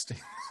interesting.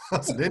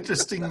 That's an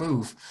interesting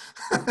move.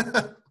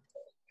 I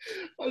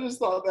just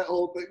thought that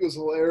whole thing was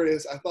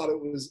hilarious. I thought it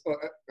was,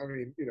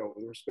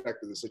 with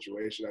respect to the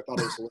situation, I thought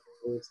it was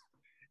hilarious.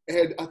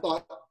 And I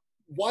thought,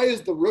 why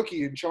is the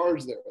rookie in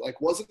charge there? Like,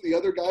 wasn't the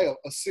other guy a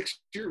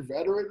 6-year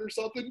veteran or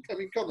something? I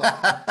mean, come on.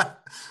 Yeah,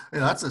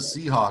 that's a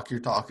Seahawk you're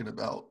talking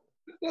about.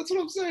 That's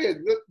what I'm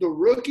saying. The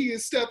rookie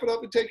is stepping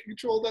up and taking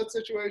control of that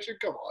situation.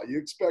 Come on, you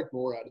expect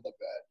more out of the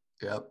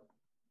vet.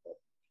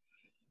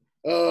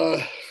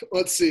 Yep.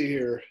 Let's see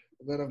here.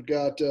 And then I've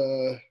got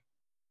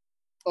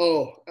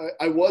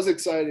I was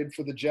excited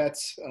for the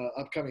Jets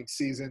upcoming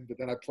season, but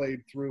then I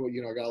played through,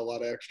 I got a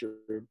lot of extra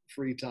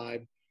free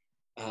time.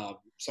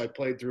 So I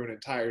played through an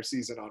entire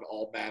season on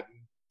all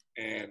Madden,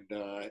 and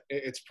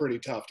it's pretty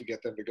tough to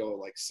get them to go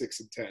like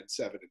 6-10,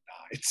 7-9.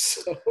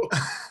 So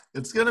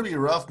it's going to be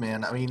rough,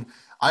 man. I mean,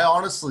 I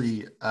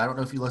don't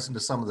know if you listened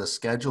to some of the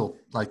schedule,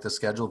 like the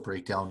schedule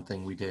breakdown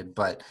thing we did,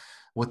 but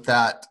with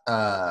that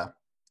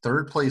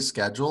third place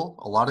schedule,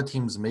 a lot of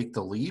teams make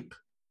the leap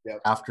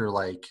after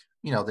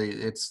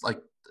it's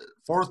like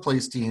fourth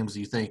place teams,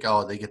 you think,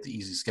 oh, they get the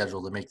easy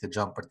schedule to make the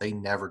jump, but they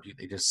never do.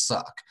 They just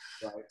suck.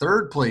 Right.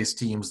 Third place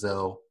teams,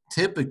 though,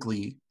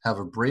 typically have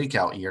a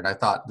breakout year. And I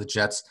thought the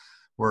Jets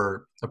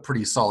were a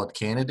pretty solid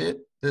candidate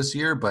this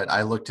year, but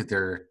I looked at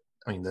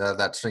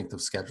that strength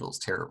of schedule is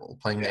terrible.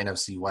 Playing the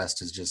NFC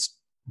West is just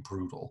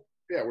brutal.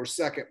 Yeah, we're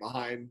second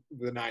behind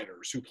the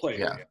Niners who play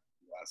in the NFC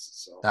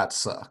West. So that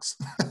sucks.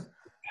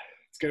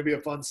 It's going to be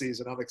a fun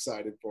season. I'm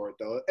excited for it,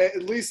 though.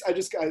 At least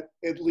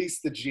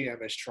the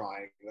GM is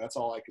trying. That's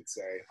all I could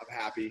say. I'm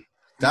happy.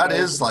 That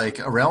is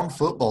like around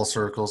football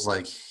circles.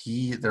 Like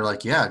they're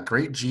like, yeah,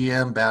 great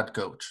GM, bad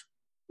coach.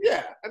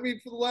 Yeah, I mean,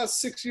 for the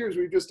last 6 years,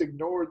 we've just acted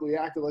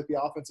like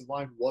the offensive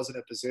line wasn't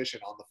a position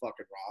on the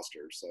fucking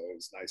roster. So it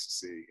was nice to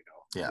see,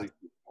 at least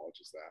he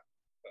acknowledges that.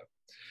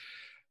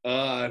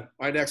 But,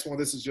 my next one,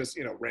 this is just,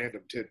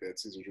 random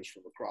tidbits. These are just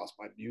from across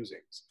my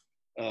musings.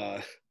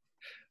 I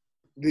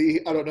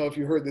don't know if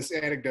you heard this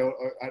anecdote.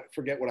 I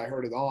forget what I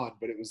heard it on,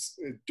 but it was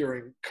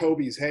during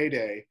Kobe's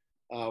heyday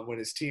when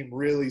his team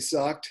really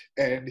sucked.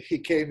 And he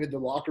came in the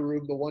locker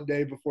room the one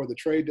day before the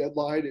trade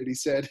deadline, and he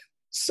said,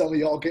 "Some of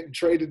y'all getting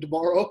traded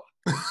tomorrow."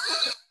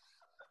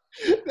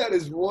 That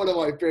is one of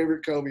my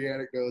favorite Kobe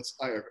anecdotes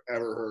I have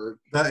ever heard.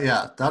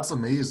 That's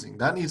amazing.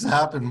 That needs to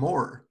happen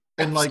more.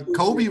 And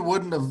Kobe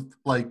wouldn't have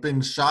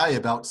been shy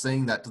about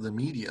saying that to the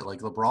media.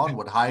 Like LeBron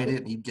would hide it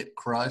and he'd get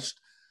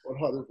crushed.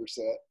 100%.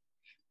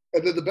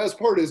 And then the best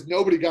part is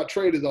nobody got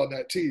traded on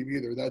that team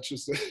either. That's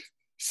just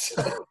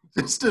so,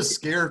 Just to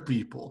scare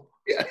people.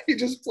 yeah, he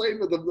just played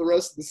with them the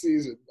rest of the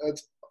season.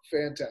 That's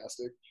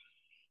fantastic.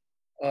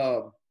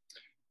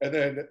 And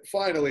then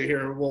finally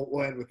here,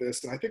 we'll end with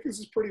this. And I think this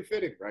is pretty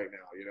fitting right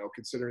now,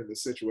 considering the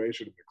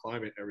situation and the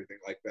climate and everything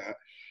like that.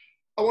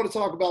 I want to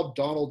talk about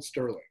Donald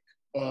Sterling.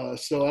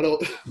 So I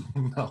don't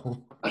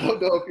No. I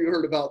don't know if you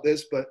heard about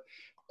this, but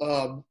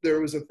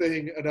there was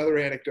another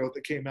anecdote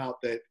that came out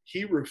that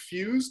he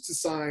refused to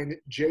sign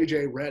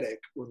J.J. Redick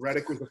when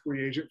Redick was a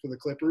free agent for the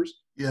Clippers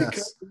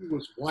because he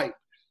was white.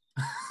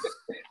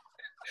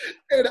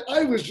 And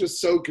I was just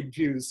so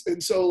confused.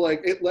 And so,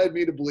 it led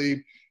me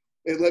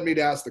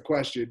to ask the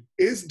question,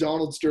 is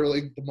Donald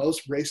Sterling the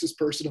most racist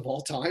person of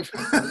all time?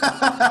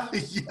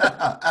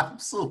 Yeah,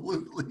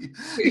 absolutely.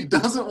 He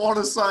doesn't want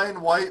to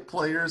sign white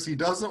players. He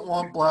doesn't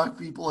want black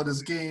people at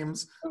his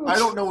games. I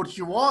don't know what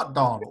you want,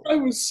 Donald. I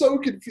was so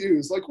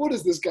confused. What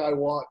does this guy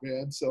want,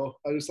 man? So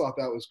I just thought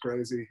that was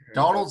crazy.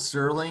 Donald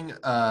Sterling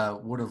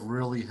would have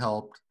really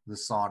helped the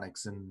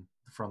Sonics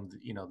from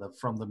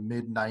the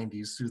mid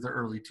 90s through the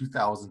early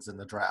 2000s in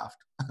the draft.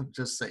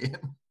 Just saying.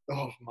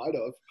 Oh, might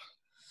have.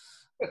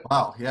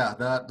 Wow, yeah,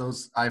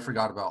 those I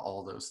forgot about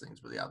all those things,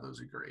 but yeah, those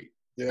are great.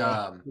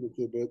 Yeah, little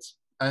tidbits.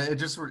 It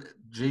just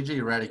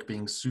JJ Redick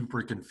being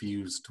super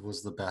confused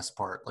was the best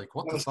part.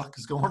 What the fuck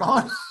is going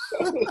on?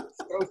 That was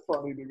so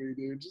funny to me,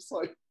 dude. Just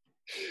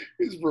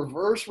his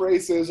reverse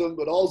racism,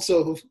 but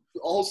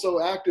also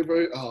active.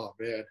 Oh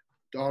man,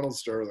 Donald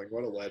Sterling,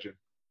 what a legend.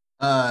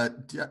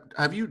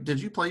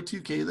 Did you play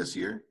 2K this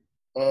year?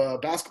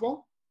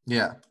 Basketball?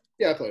 Yeah.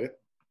 Yeah, I played it.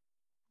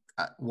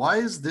 Why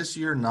is this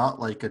year not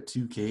a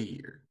 2K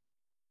year?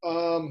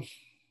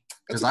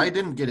 Because I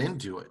didn't get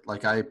into it.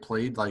 I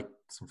played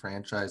some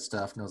franchise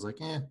stuff, and I was like,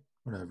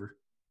 whatever.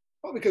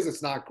 Well, because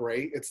it's not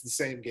great. It's the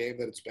same game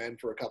that it's been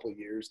for a couple of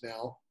years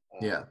now.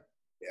 Yeah.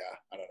 Yeah,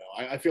 I don't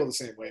know. I feel the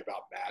same way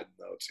about Madden,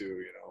 though,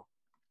 too,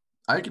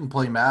 I can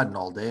play Madden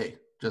all day.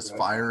 Just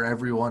fire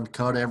everyone,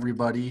 cut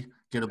everybody,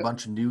 get a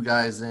bunch of new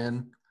guys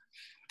in.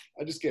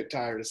 I just get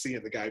tired of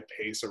seeing the guy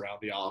pace around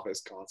the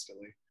office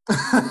constantly.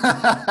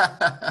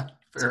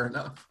 Fair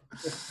enough.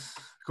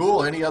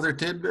 Cool. Any other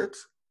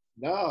tidbits?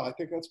 No, I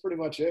think that's pretty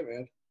much it,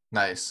 man.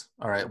 Nice.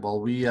 All right.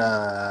 Well, me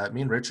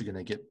and Rich are going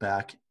to get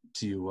back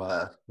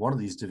to one of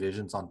these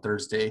divisions on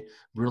Thursday,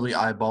 really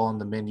eyeballing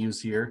the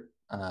menus here,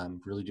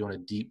 really doing a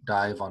deep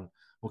dive on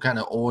what kind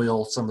of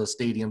oil some of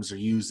the stadiums are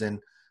using,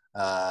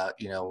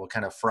 what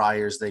kind of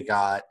fryers they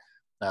got,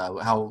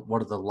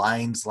 what are the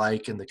lines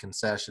like in the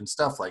concession,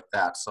 stuff like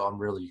that. So I'm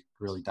really,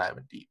 really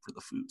diving deep for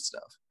the food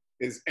stuff.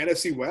 Is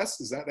NFC West,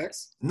 is that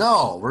next?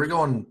 No,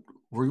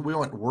 we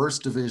went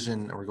worst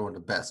division and we're going to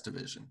best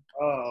division.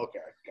 Oh, okay.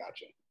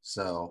 Gotcha.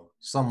 So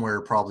somewhere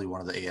probably one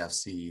of the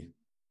AFC.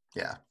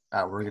 Yeah,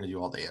 we're going to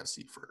do all the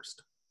AFC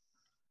first.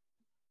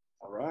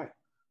 All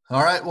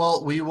right.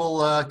 Well, we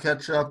will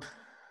catch up.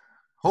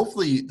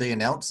 Hopefully they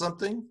announce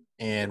something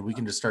and we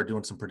can just start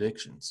doing some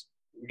predictions.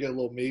 We get a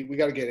little meat. We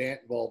got to get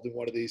Ant involved in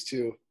one of these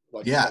too.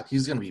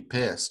 He's going to be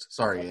pissed.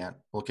 Sorry, Ant.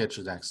 We'll catch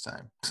you next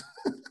time.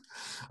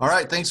 All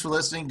right. Thanks for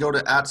listening. Go to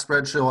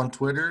 @SpreadShow on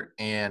Twitter,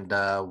 and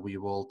we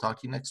will talk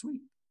to you next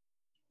week.